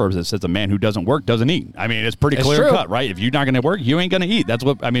in Proverbs that says a man who doesn't work doesn't eat. I mean, it's pretty It's clear true. cut, right? If you're not going to work, you ain't going to eat. That's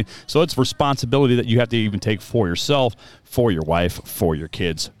what I mean. So it's responsibility that you have to even take for yourself, for your wife, for your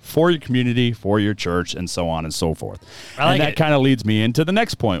kids, for your community, for your church, and so on and so forth. I like and that it. kind of leads me into the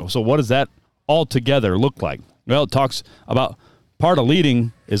next point. So what does that altogether look like? Well, it talks about part of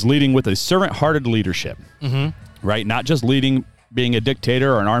leading is leading with a servant-hearted leadership, right? Not just leading, being a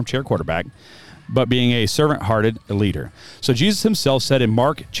dictator or an armchair quarterback, but being a servant-hearted leader. So Jesus himself said in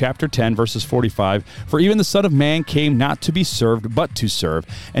Mark chapter 10, verses 45, "For even the Son of Man came not to be served, but to serve,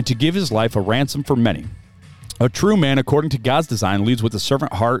 and to give his life a ransom for many." A true man, according to God's design, leads with a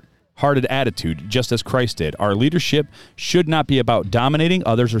servant-hearted attitude, just as Christ did. Our leadership should not be about dominating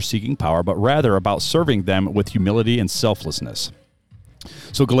others or seeking power, but rather about serving them with humility and selflessness.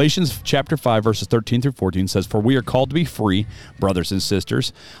 So Galatians chapter 5, verses 13 through 14 says, "For we are called to be free, brothers and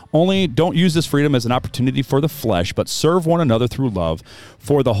sisters. Only don't use this freedom as an opportunity for the flesh, but serve one another through love.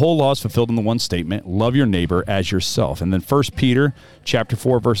 For the whole law is fulfilled in the one statement, love your neighbor as yourself." And then 1 Peter chapter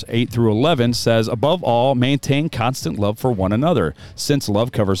 4, verse 8 through 11 says, "Above all, maintain constant love for one another, since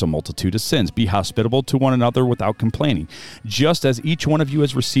love covers a multitude of sins. Be hospitable to one another without complaining. Just as each one of you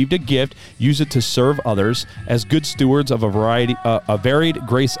has received a gift, use it to serve others as good stewards of a varied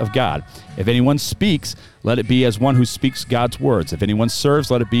grace of God. If anyone speaks, let it be as one who speaks God's words. If anyone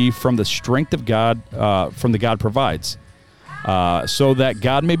serves, let it be from the strength of God, from the God provides, so that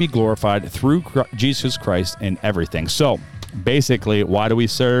God may be glorified through Jesus Christ in everything." So basically, why do we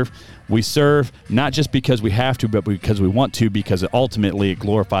serve? We serve not just because we have to, but because we want to, because ultimately it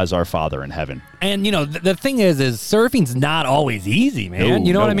glorifies our Father in heaven. And, you know, the thing is surfing's not always easy, man. No,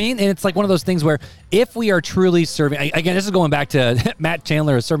 you know what I no. mean? And it's like one of those things where if we are truly serving, again, this is going back to Matt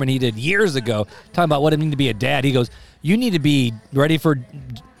Chandler, a sermon he did years ago, talking about what it means to be a dad. He goes, you need to be ready for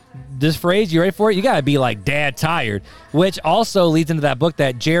this phrase. You ready for it? You got to be like dad tired, which also leads into that book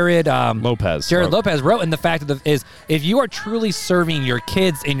that Jared Lopez wrote. And the fact of is if you are truly serving your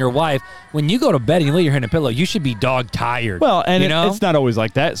kids and your wife, when you go to bed and you lay your head in a pillow, you should be dog tired. Well, and you know? it's not always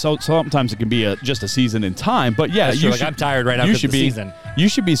like that. So sometimes it can be just a season in time. But yeah, That's true. Like, I'm tired right after the season. You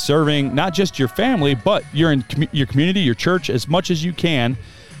should be serving not just your family, but your community, your church, as much as you can,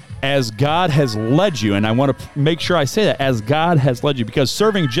 as God has led you. And I want to make sure I say that, as God has led you, because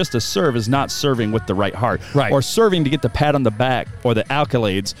serving just to serve is not serving with the right heart. Right. Or serving to get the pat on the back or the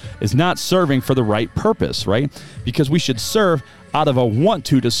accolades is not serving for the right purpose, right? Because we should serve out of a want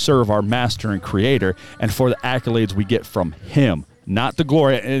to serve our master and creator, and for the accolades we get from him, not the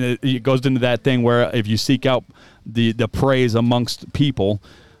glory. And it goes into that thing where if you seek out the praise amongst people,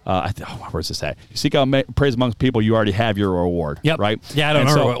 where's this at? You seek out praise amongst people, you already have your reward. Yep. Right? Yeah, I don't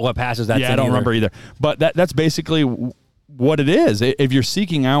remember what passage that's in. Yeah, I don't remember either. But that's basically what it is. If you're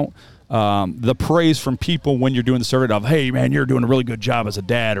seeking out the praise from people when you're doing the service of, hey, man, you're doing a really good job as a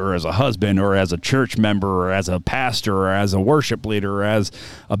dad or as a husband or as a church member or as a pastor or as a worship leader or as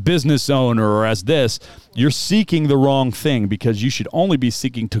a business owner or as this, you're seeking the wrong thing, because you should only be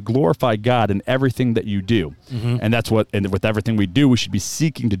seeking to glorify God in everything that you do. Mm-hmm. And with everything we do, we should be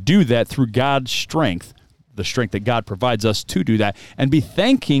seeking to do that through God's strength, the strength that God provides us to do that, and be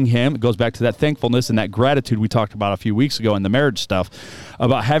thanking him. It goes back to that thankfulness and that gratitude we talked about a few weeks ago in the marriage stuff,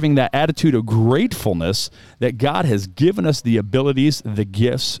 about having that attitude of gratefulness that God has given us the abilities, the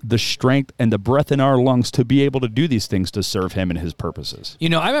gifts, the strength, and the breath in our lungs to be able to do these things to serve him and his purposes. You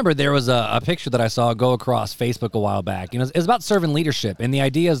know, I remember there was a picture that I saw go across Facebook a while back. You know, it's about servant leadership, and the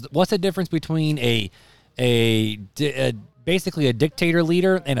idea is, what's the difference between basically a dictator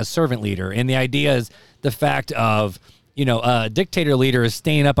leader and a servant leader? And the idea is the fact of, you know, a dictator leader is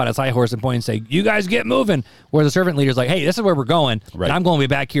staying up on his high horse and pointing and saying, you guys get moving. Where the servant leader is like, hey, this is where we're going. Right. And I'm going to be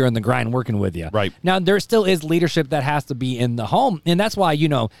back here on the grind working with you. Right. Now, there still is leadership that has to be in the home. And that's why, you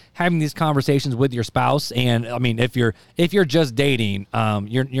know, having these conversations with your spouse. And I mean, if you're just dating,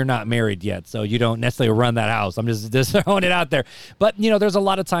 you're not married yet, so you don't necessarily run that house. I'm just throwing it out there. But, you know, there's a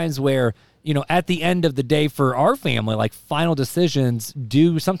lot of times where, you know, at the end of the day for our family, like, final decisions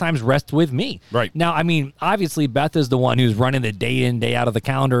do sometimes rest with me. Right. Now, I mean, obviously Beth is the one who's running the day in, day out of the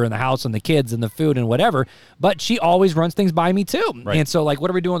calendar and the house and the kids and the food and whatever, but she always runs things by me too. Right. And so, like,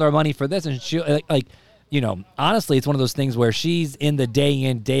 what are we doing with our money for this? And she, like, you know, honestly, it's one of those things where she's in the day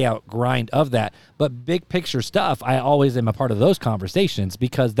in, day out grind of that. But big picture stuff, I always am a part of those conversations,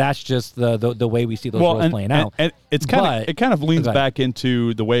 because that's just the way we see those roles playing out. And it kind of leans back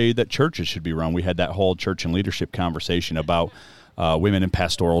into the way that churches should be run. We had that whole church and leadership conversation about women in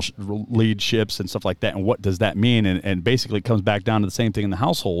pastoral leaderships and stuff like that. And what does that mean? And basically it comes back down to the same thing in the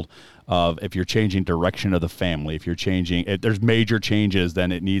household of if you're changing direction of the family, if you're changing, if there's major changes,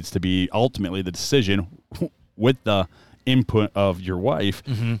 then it needs to be ultimately the decision with the input of your wife,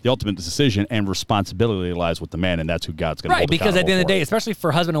 the ultimate decision and responsibility lies with the man, and that's who God's going to hold accountable. Because at the end of the for. day, especially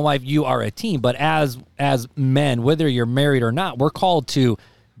for husband and wife, you are a team. But as men, whether you're married or not, we're called to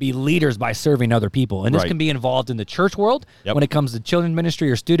be leaders by serving other people. And this can be involved in the church world when it comes to children's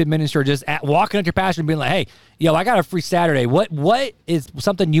ministry or student ministry, or just walking up to your pastor and being like, hey, yo, I got a free Saturday. What is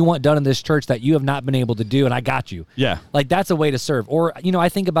something you want done in this church that you have not been able to do, and I got you? Yeah. Like, that's a way to serve. Or, I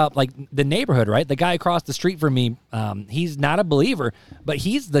think about, like, the neighborhood, right? The guy across the street from me, he's not a believer, but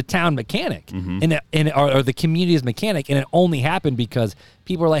he's the town mechanic, or the community's mechanic, and it only happened because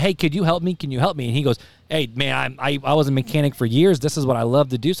people are like, hey, could you help me? Can you help me? And he goes, hey, man, I was a mechanic for years. This is what I love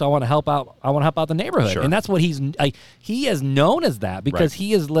to do, so I want to help out. I want to help out the neighborhood. Sure. And that's what he's like. He is known as that because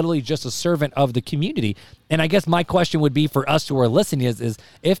he is literally just a servant of the community. And I guess my question would be for us who are listening is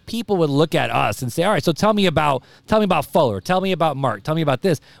if people would look at us and say, all right, so tell me about Fuller, tell me about Mark, tell me about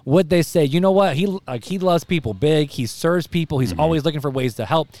this, would they say, you know what, he loves people big, he serves people, he's always looking for ways to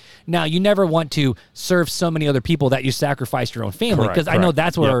help. Now, you never want to serve so many other people that you sacrifice your own family, because I know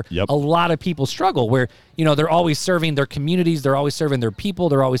that's where a lot of people struggle, where they're always serving their communities, they're always serving their people,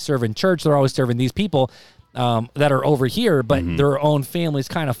 they're always serving church, they're always serving these people that are over here, but their own family's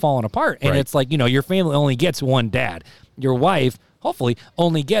kind of falling apart. And it's like, your family only gets one dad. Your wife, hopefully,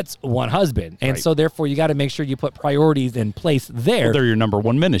 only gets one husband. And so, therefore, you got to make sure you put priorities in place there. Well, they're your number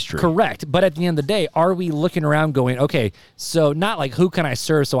one ministry. Correct. But at the end of the day, are we looking around going, okay, so not like who can I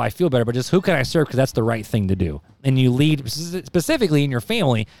serve so I feel better, but just who can I serve because that's the right thing to do? And you lead specifically in your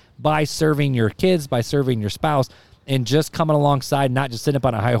family by serving your kids, by serving your spouse, and just coming alongside, not just sitting up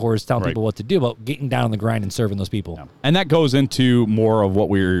on a high horse telling people what to do, but getting down on the grind and serving those people. Yeah. And that goes into more of what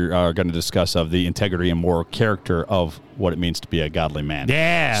we're going to discuss of the integrity and moral character of what it means to be a godly man.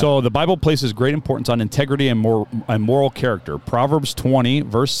 Yeah. So the Bible places great importance on integrity and moral character. Proverbs 20,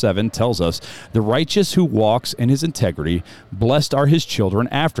 verse 7 tells us, the righteous who walks in his integrity, blessed are his children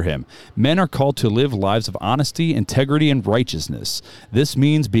after him. Men are called to live lives of honesty, integrity, and righteousness. This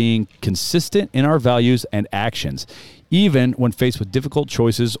means being consistent in our values and actions, even when faced with difficult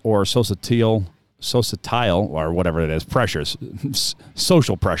choices or societal or whatever it is, pressures,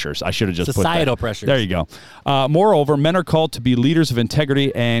 social pressures. I should have just societal put that. Pressures. There you go. Moreover, men are called to be leaders of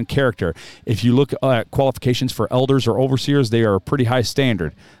integrity and character. If you look at qualifications for elders or overseers, they are a pretty high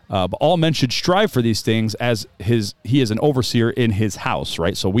standard. But all men should strive for these things as he is an overseer in his house,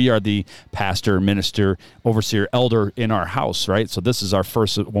 right? So we are the pastor, minister, overseer, elder in our house, right? So this is our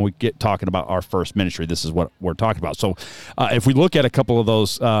first, when we get talking about our first ministry, this is what we're talking about. So if we look at a couple of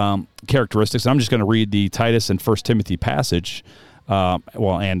those characteristics, I'm just going to read the Titus and 1 Timothy passage, and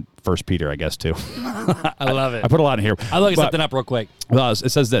 1 Peter, I guess, too. I love it. I put a lot in here. I'll look something up real quick.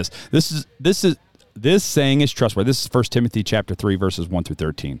 It says this saying is trustworthy. This is 1 Timothy chapter 3, verses 1 through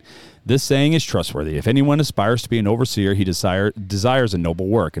 13. This saying is trustworthy. If anyone aspires to be an overseer, he desires a noble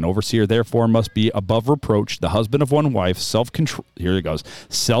work. An overseer, therefore, must be above reproach, the husband of one wife,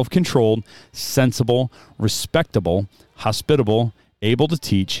 self-controlled, sensible, respectable, hospitable, able to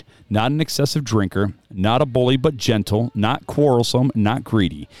teach, not an excessive drinker, not a bully but gentle, not quarrelsome, not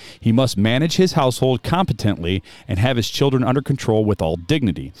greedy. He must manage his household competently and have his children under control with all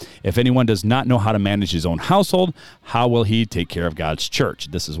dignity. If anyone does not know how to manage his own household, how will he take care of God's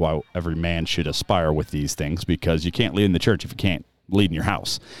church? This is why every man should aspire with these things, because you can't lead in the church if you can't lead in your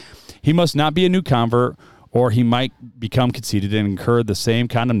house. He must not be a new convert, or he might become conceited and incur the same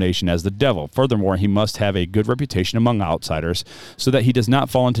condemnation as the devil. Furthermore, he must have a good reputation among outsiders, so that he does not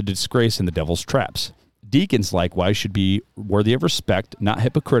fall into disgrace in the devil's traps. Deacons, likewise, should be worthy of respect, not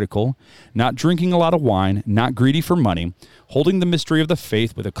hypocritical, not drinking a lot of wine, not greedy for money, holding the mystery of the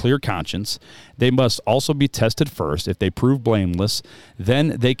faith with a clear conscience. They must also be tested first. If they prove blameless,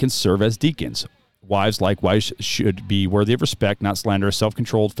 then they can serve as deacons. Wives, likewise, should be worthy of respect, not slanderous,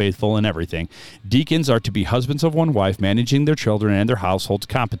 self-controlled, faithful in everything. Deacons are to be husbands of one wife, managing their children and their households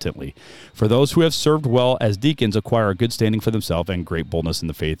competently. For those who have served well as deacons acquire a good standing for themselves and great boldness in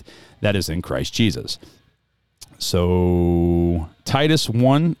the faith that is in Christ Jesus. So Titus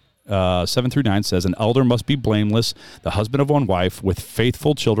 1, 7 through 9 says, an elder must be blameless, the husband of one wife, with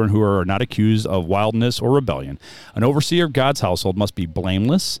faithful children who are not accused of wildness or rebellion. An overseer of God's household must be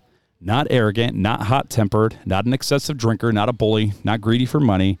blameless, not arrogant, not hot-tempered, not an excessive drinker, not a bully, not greedy for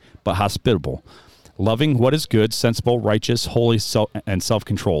money, but hospitable, loving what is good, sensible, righteous, holy, and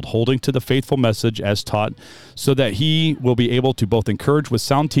self-controlled, holding to the faithful message as taught, so that he will be able to both encourage with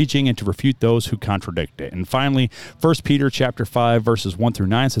sound teaching and to refute those who contradict it. And finally, 1 Peter chapter 5, verses 1 through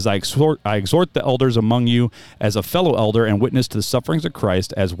 9 says, I exhort the elders among you as a fellow elder and witness to the sufferings of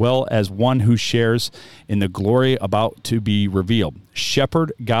Christ, as well as one who shares in the glory about to be revealed.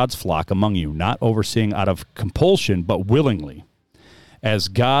 Shepherd God's flock among you, not overseeing out of compulsion, but willingly, as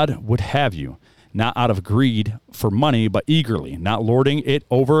God would have you, not out of greed for money, but eagerly, not lording it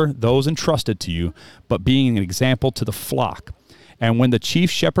over those entrusted to you, but being an example to the flock. And when the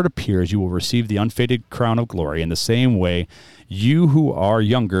chief shepherd appears, you will receive the unfaded crown of glory. In the same way, you who are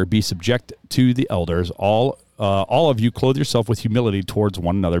younger, be subject to the elders. All of you clothe yourself with humility towards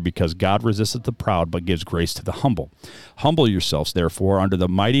one another, because God resisteth the proud, but gives grace to the humble. Humble yourselves, therefore, under the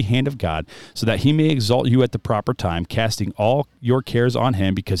mighty hand of God, so that he may exalt you at the proper time, casting all your cares on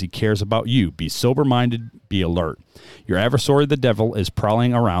him, because he cares about you. Be sober-minded, be alert. Your adversary, the devil, is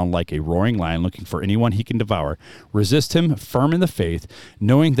prowling around like a roaring lion, looking for anyone he can devour. Resist him, firm in the faith,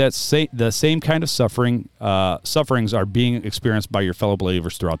 knowing that the same kind of sufferings are being experienced by your fellow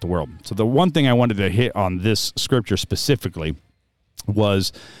believers throughout the world. So the one thing I wanted to hit on this scripture specifically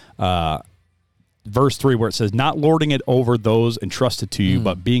was verse 3, where it says, not lording it over those entrusted to you,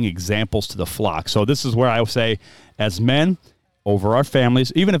 but being examples to the flock. So this is where I would say, as men, over our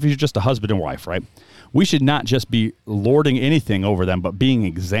families, even if you're just a husband and wife, right? We should not just be lording anything over them, but being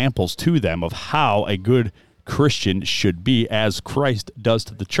examples to them of how a good Christian should be, as Christ does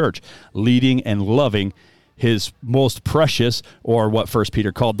to the church, leading and loving his most precious, or what 1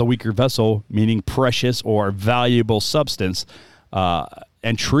 Peter called the weaker vessel, meaning precious or valuable substance,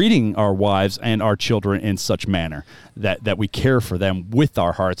 and treating our wives and our children in such manner that we care for them with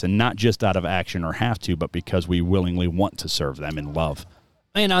our hearts, and not just out of action or have to, but because we willingly want to serve them in love.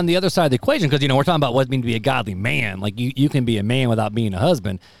 And on the other side of the equation, because, we're talking about what it means to be a godly man. Like, you can be a man without being a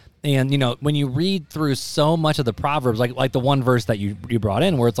husband. And, when you read through so much of the Proverbs, like the one verse that you brought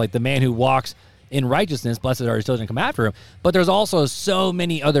in, where it's like the man who walks in righteousness, blessed are his children come after him. But there's also so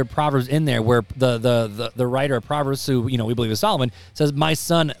many other Proverbs in there where the writer of Proverbs, who, we believe is Solomon, says, my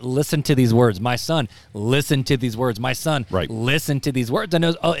son, listen to these words. My son, listen to these words. My son, listen to these words.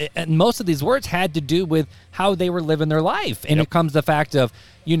 And most of these words had to do with how they were living their life. And it comes the fact of,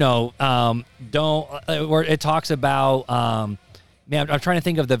 where it talks about, I'm trying to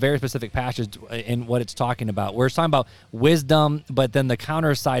think of the very specific passage in what it's talking about. Where it's talking about wisdom, but then the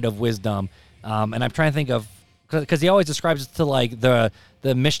counter side of wisdom. And I'm trying to think of, because he always describes it to like the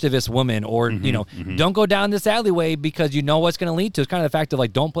mischievous woman, or, don't go down this alleyway because you know what's going to lead to. It's kind of the fact of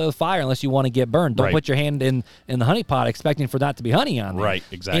like, don't play with fire unless you want to get burned. Don't put your hand in the honey pot expecting for that to be honey on there. Right,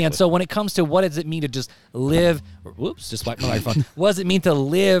 exactly. And so when it comes to what does it mean to just live, just wiped my microphone. What does it mean to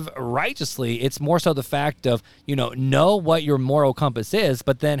live righteously? It's more so the fact of, know what your moral compass is,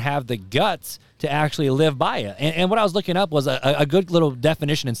 but then have the guts to actually live by it. And what I was looking up was a good little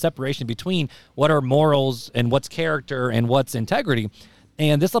definition and separation between what are morals and what's character and what's integrity.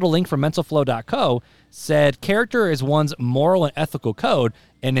 And this little link from mentalflow.co said, character is one's moral and ethical code,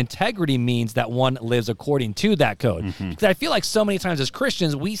 and integrity means that one lives according to that code. Because I feel like so many times as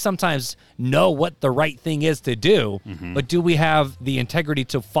Christians, we sometimes know what the right thing is to do, but do we have the integrity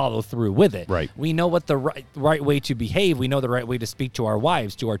to follow through with it? Right. We know what the right way to behave. We know the right way to speak to our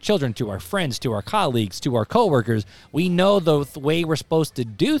wives, to our children, to our friends, to our colleagues, to our coworkers. We know the way we're supposed to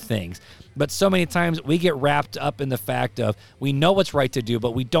do things. But so many times we get wrapped up in the fact of we know what's right to do,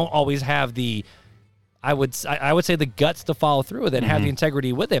 but we don't always have the, I would say, the guts to follow through with it and have the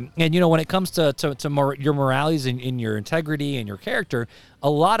integrity with it. And, when it comes to your moralities and your integrity and your character, a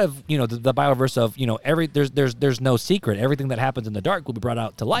lot of, the Bible verse of, there's no secret. Everything that happens in the dark will be brought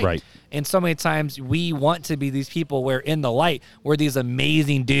out to light. Right. And so many times we want to be these people where in the light, we're these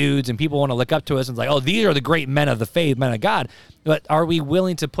amazing dudes and people want to look up to us and it's like, oh, these are the great men of the faith, men of God. But are we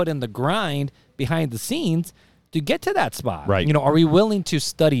willing to put in the grind behind the scenes to get to that spot? Right. Are we willing to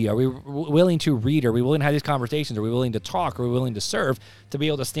study? Are we willing to read? Are we willing to have these conversations? Are we willing to talk? Are we willing to serve to be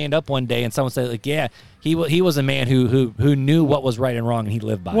able to stand up one day and someone say, like, yeah, he was a man who knew what was right and wrong and he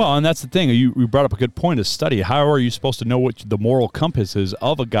lived by it? Well, and that's the thing. You brought up a good point of study. How are you supposed to know what the moral compass is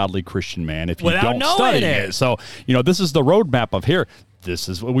of a godly Christian man if you don't study it? So, this is the roadmap of here. This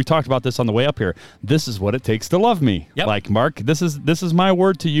is what we talked about this on the way up here. This is what it takes to love me. Yep. Like, Mark, this is my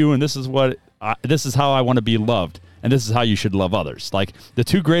word to you, and this is how I want to be loved, and this is how you should love others. Like, the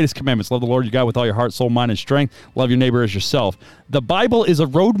two greatest commandments, love the Lord your God with all your heart, soul, mind, and strength, love your neighbor as yourself. The Bible is a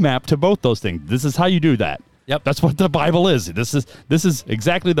roadmap to both those things. This is how you do that. Yep. That's what the Bible is. This is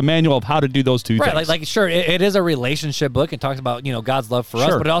exactly the manual of how to do those two right, things. like sure, it is a relationship book. It talks about, God's love for us,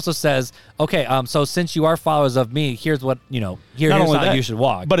 Sure. but it also says, okay, so since you are followers of me, here's what, Not here's only how that, you should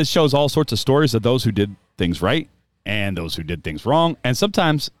walk. But it shows all sorts of stories of those who did things right and those who did things wrong. And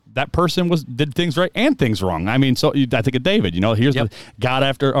sometimes that person did things right and things wrong. I mean, so I think of David. Here's Yep.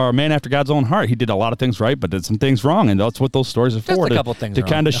 a man after God's own heart. He did a lot of things right, but did some things wrong, and that's what those stories are Just for. a couple things to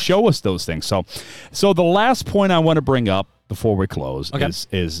wrong. kind of show us those things. So the last point I want to bring up before we close Okay.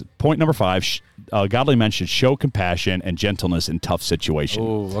 is point number 5. Godly men should show compassion and gentleness in tough situations.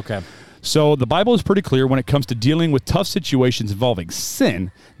 Oh, okay. So the Bible is pretty clear when it comes to dealing with tough situations involving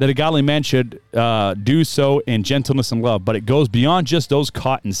sin, that a godly man should do so in gentleness and love. But it goes beyond just those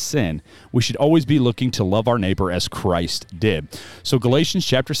caught in sin. We should always be looking to love our neighbor as Christ did. So Galatians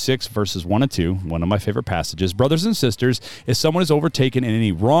chapter 6, verses 1 and 2, one of my favorite passages. Brothers and sisters, if someone is overtaken in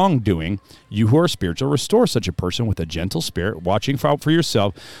any wrongdoing, you who are spiritual, restore such a person with a gentle spirit, watching out for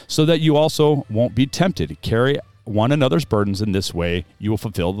yourself, so that you also won't be tempted. Carry one another's burdens. In this way you will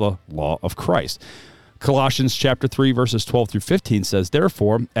fulfill the law of Christ. Colossians chapter 3, verses 12 through 15 says,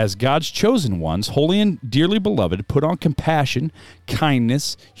 therefore, as God's chosen ones, holy and dearly beloved, put on compassion,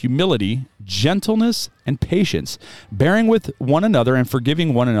 kindness, humility, gentleness, and patience, bearing with one another and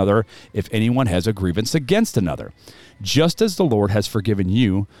forgiving one another if anyone has a grievance against another. Just as the Lord has forgiven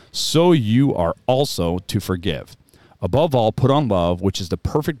you, so you are also to forgive. Above all, put on love, which is the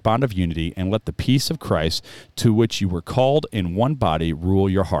perfect bond of unity, and let the peace of Christ, to which you were called in one body, rule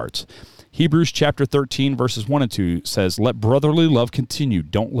your hearts. Hebrews chapter 13, verses 1 and 2 says, let brotherly love continue.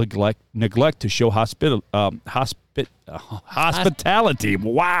 Don't neglect to show hospitality.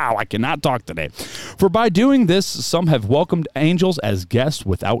 Wow, I cannot talk today. For by doing this, some have welcomed angels as guests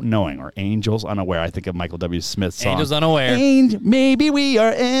without knowing, or angels unaware. I think of Michael W. Smith's song. Angels unaware. Maybe we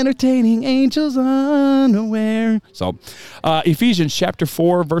are entertaining angels unaware. So, Ephesians chapter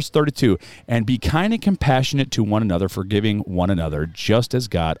 4, verse 32, and be kind and compassionate to one another, forgiving one another, just as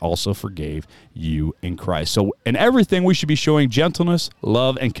God also forgave you in Christ. So, in everything, we should be showing gentleness,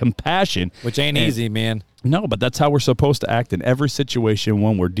 love, and compassion. Which ain't easy, man. No, but that's how we're supposed to act in every situation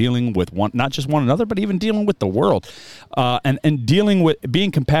when we're dealing with not just one another, but even dealing with the world. And dealing with being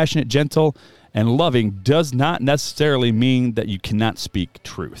compassionate, gentle, and loving does not necessarily mean that you cannot speak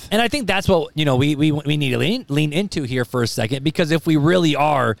truth. And I think that's what, we need to lean into here for a second, because if we really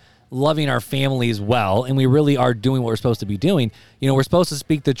are loving our families well, and we really are doing what we're supposed to be doing, we're supposed to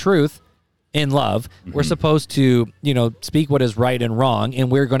speak the truth in love. Mm-hmm. We're supposed to, speak what is right and wrong, and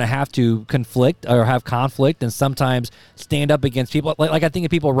we're going to have to conflict or have conflict and sometimes stand up against people. Like I think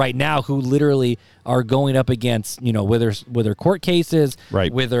of people right now who literally are going up against, with their court cases,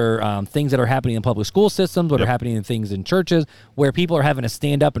 right, with their things that are happening in public school systems, what are happening in things in churches, where people are having to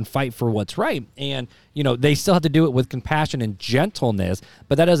stand up and fight for what's right. And, they still have to do it with compassion and gentleness,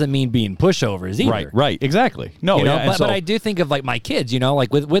 but that doesn't mean being pushovers either. Right, exactly. No, but I do think of like my kids,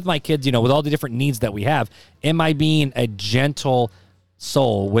 like with my kids, with all the different needs that we have, am I being a gentle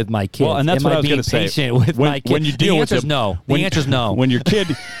soul with my kids? Well, and that's what I was going to say. Patient with my kids? When you deal the with answer's no. The answer's no. When your kid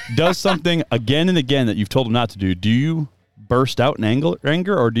does something again and again that you've told them not to do you burst out in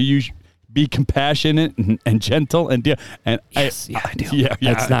anger, or do you be compassionate and gentle and yes, I do. Yeah,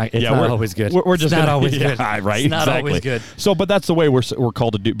 it's not always good. We're just not always good. Right, it's not exactly. always good. So, but that's the way we're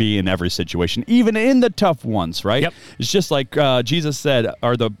called to be in every situation, even in the tough ones, right? Yep. It's just like Jesus said,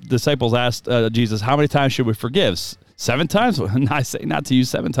 or the disciples asked Jesus, "How many times should we forgive?" 7 times? I say not to use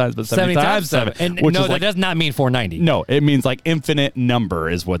 7 times, but 70 times 7. And which no, is that does not mean 490. No, it means like infinite number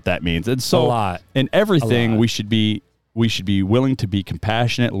is what that means. And so a lot. In everything, we should be willing to be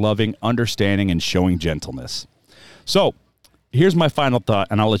compassionate, loving, understanding, and showing gentleness. So here's my final thought,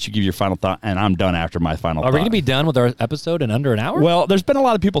 and I'll let you give your final thought, and I'm done after my final thought. Are we going to be done with our episode in under an hour? Well, there's been a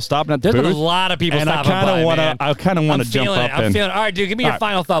lot of people stopping at the booth. There's been a lot of people and stopping by, I kind of want to jump up. I'm feeling it. All right, dude, give me your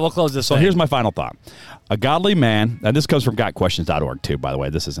final thought. We'll close this So thing. here's my final thought. A godly man, and this comes from gotquestions.org too, by the way.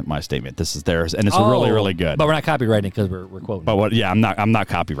 This isn't my statement. This is theirs, and it's really, really good. But we're not copywriting because we're quoting. But I'm not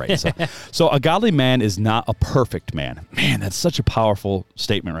copywriting. So a godly man is not a perfect man. Man, that's such a powerful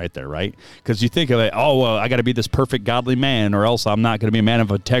statement right there, right? Because you think of it, I got to be this perfect godly man, or else I'm not going to be a man of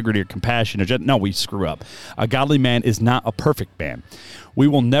integrity or compassion. No, we screw up. A godly man is not a perfect man. We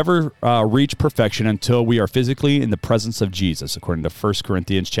will never reach perfection until we are physically in the presence of Jesus, according to 1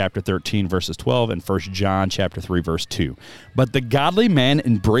 Corinthians chapter 13, verses 12, and 1 John chapter 3, verse 2. But the godly man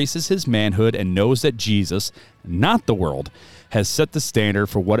embraces his manhood and knows that Jesus, not the world, has set the standard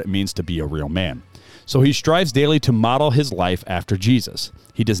for what it means to be a real man. So he strives daily to model his life after Jesus.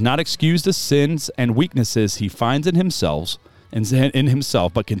 He does not excuse the sins and weaknesses he finds in himself, in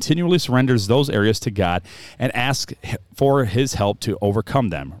himself, but continually surrenders those areas to God and asks for his help to overcome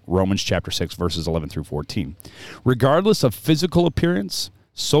them. Romans chapter 6, verses 11 through 14. Regardless of physical appearance,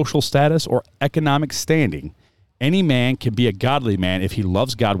 social status, or economic standing, any man can be a godly man if he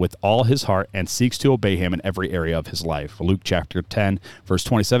loves God with all his heart and seeks to obey him in every area of his life. Luke chapter 10, verse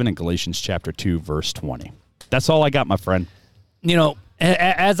 27, and Galatians chapter 2, verse 20. That's all I got, my friend. You know,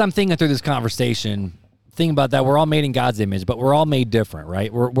 as I'm thinking through this conversation, thinking about that, we're all made in God's image, but we're all made different,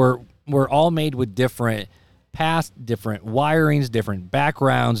 right? We're all made with different past, different wirings, different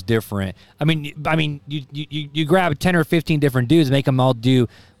backgrounds, different. I mean, you grab 10 or 15 different dudes, make them all do,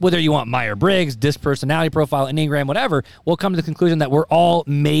 whether you want Myers-Briggs, disc personality profile, Enneagram, whatever, we'll come to the conclusion that we're all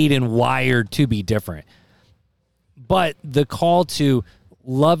made and wired to be different. But the call to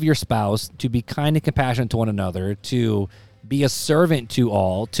love your spouse, to be kind and compassionate to one another, to be a servant to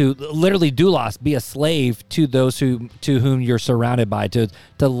all, to literally doulos, be a slave to those to whom you're surrounded by, to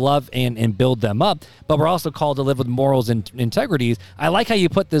love and build them up. But we're also called to live with morals and integrities. I like how you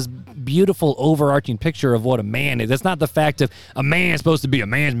put this beautiful overarching picture of what a man is. It's not the fact of a man is supposed to be a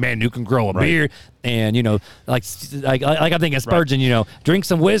man's man who can grow a beard and, you know, like I'm thinking Spurgeon, you know, drink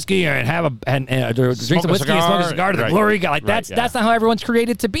some whiskey and have drink some whiskey and smoke a cigar to the glory of God. Like that's not how everyone's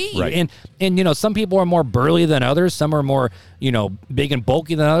created to be. Right. And you know, some people are more burly than others. Some are more, you know, big and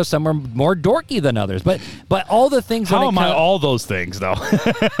bulky than others. Some are more dorky than others. But all the things. How am I all those things though?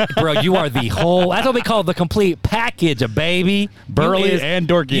 Bro, you are the whole. That's what we call the complete package, baby. Burly and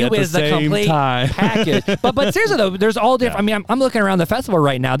dorky at the same time. Package. But seriously though, there's all different. I mean, I'm looking around the festival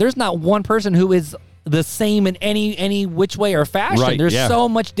right now. There's not one person who is the same in any which way or fashion. Right, There's so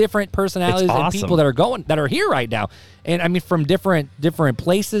much different personalities and people that are here right now. And I mean, from different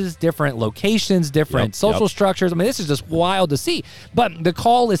places, different locations, different social structures. I mean, this is just wild to see. But the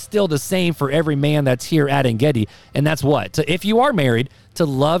call is still the same for every man that's here at Engedi. And that's what? So if you are married, to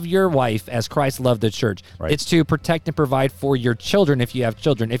love your wife as Christ loved the church. Right. It's to protect and provide for your children if you have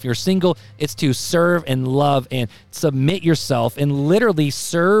children. If you're single, it's to serve and love and submit yourself and literally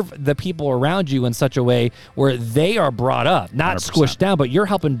serve the people around you in such a way where they are brought up, not 100%. Squished down, but you're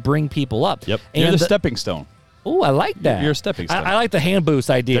helping bring people up. Yep. And you're the stepping stone. Oh, I like that. You're a stepping stone. I like the hand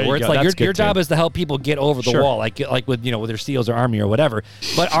boost idea, where it's like your job is to help people get over the wall, like with with their SEALs or Army or whatever.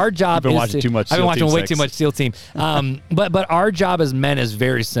 But our job is watching too much. I've been watching way 6. too much SEAL Team. But our job as men is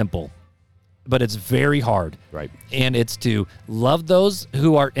very simple, but it's very hard. Right. And it's to love those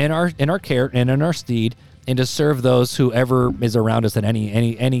who are in our care and in our steed, and to serve those whoever is around us at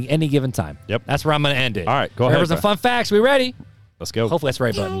any given time. Yep. That's where I'm going to end it. All right, go ahead. There's some fun facts. We ready? Let's go. Hopefully that's the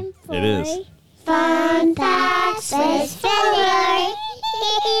right button. It is. Fun facts with Filler.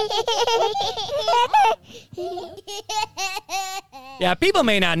 Yeah, people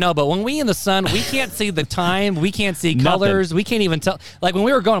may not know, but when we in the sun, we can't see the time. We can't see colors. We can't even tell. Like when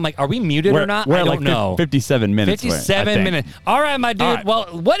we were going, I'm like, are we muted or not? I don't know. 57 minutes. 57 minutes. All right, my dude. Right. Well,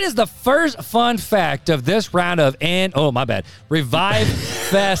 what is the first fun fact of this round of Revive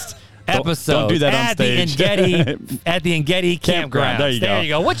Fest episode? Don't do that on stage. At the Engedi campground. There you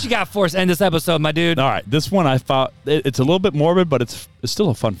go. What you got for us to end this episode, my dude? All right, this one I thought it's a little bit morbid, but it's still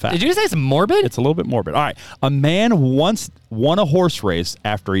a fun fact. Did you just say it's morbid? It's a little bit morbid. All right, a man once won a horse race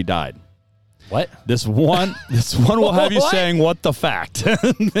after he died. What? This one will have you saying, what the fact?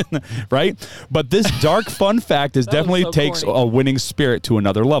 Right? But this dark fun fact definitely takes a winning spirit to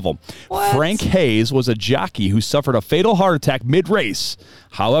another level. What? Frank Hayes was a jockey who suffered a fatal heart attack mid-race.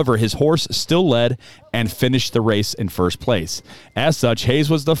 However, his horse still led and finished the race in first place. As such, Hayes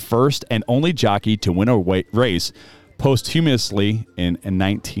was the first and only jockey to win a race posthumously in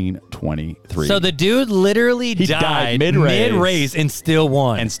 1923. So the dude literally died mid-race and still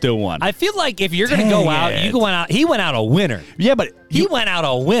won. I feel like if you're going to go out, he went out a winner. Yeah, but he went out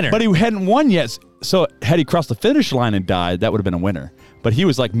a winner. But he hadn't won yet. So had he crossed the finish line and died, that would have been a winner. But he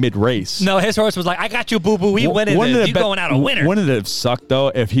was like mid-race. No, his horse was like, I got you, boo-boo. We winning this. You going out a winner. Wouldn't it have sucked, though,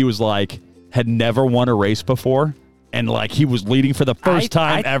 if he was like, had never won a race before? And like he was leading for the first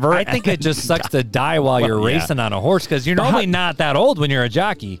time ever. I think it just sucks to die while you're racing on a horse, because you're normally not that old when you're a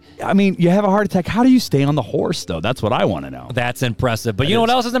jockey. I mean, you have a heart attack. How do you stay on the horse, though? That's what I want to know. That's impressive. But you know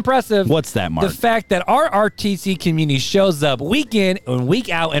what else is impressive? What's that, Mark? The fact that our RTC community shows up week in and week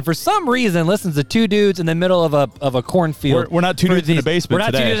out, and for some reason listens to two dudes in the middle of a cornfield. We're not two dudes in the basement. We're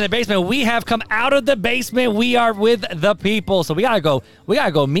not two dudes in the basement. We have come out of the basement. We are with the people. So we gotta go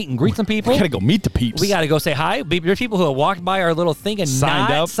meet and greet some people. We gotta go meet the peeps. We gotta go say hi. There's people who have walked by our little thing and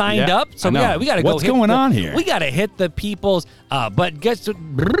signed up. So we gotta go. What's going on here? We gotta hit the people's. But guess that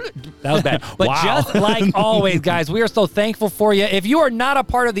was bad. But just like always, guys, we are so thankful for you. If you are not a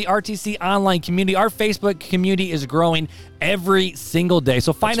part of the RTC online community, our Facebook community is growing every single day.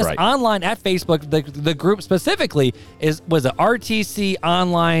 So find That's us right. online at Facebook. The group specifically was it RTC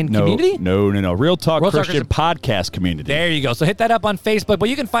Online Community? No. Real Talk Real Talk Christian Podcast Community. There you go. So hit that up on Facebook, but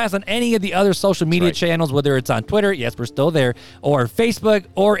you can find us on any of the other social media right. channels, whether it's on Twitter, yes, we're still there, or Facebook,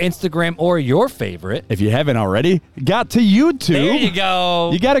 or Instagram, or your favorite. If you haven't already, got to YouTube. There you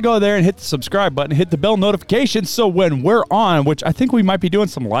go. You got to go there and hit the subscribe button, hit the bell notification, so when we're on, which I think we might be doing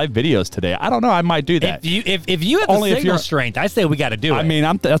some live videos today. I don't know. I might do that. If you have the Only if signal you're- strength, I say we got to do it. I mean,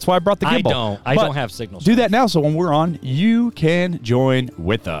 that's why I brought the gimbal. I But don't have signal Do strength. that now, so when we're on, you can join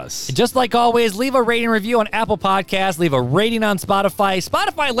with us. Just like always, leave a rating review on Apple Podcasts. Leave a rating on Spotify.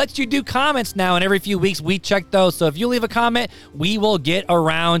 Spotify lets you do comments now, and every few weeks we check those. So if you leave a comment, we will get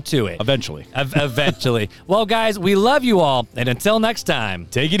around to it. Eventually. Eventually. Well, guys, we love you all, and until next time.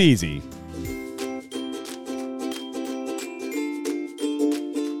 Take it easy.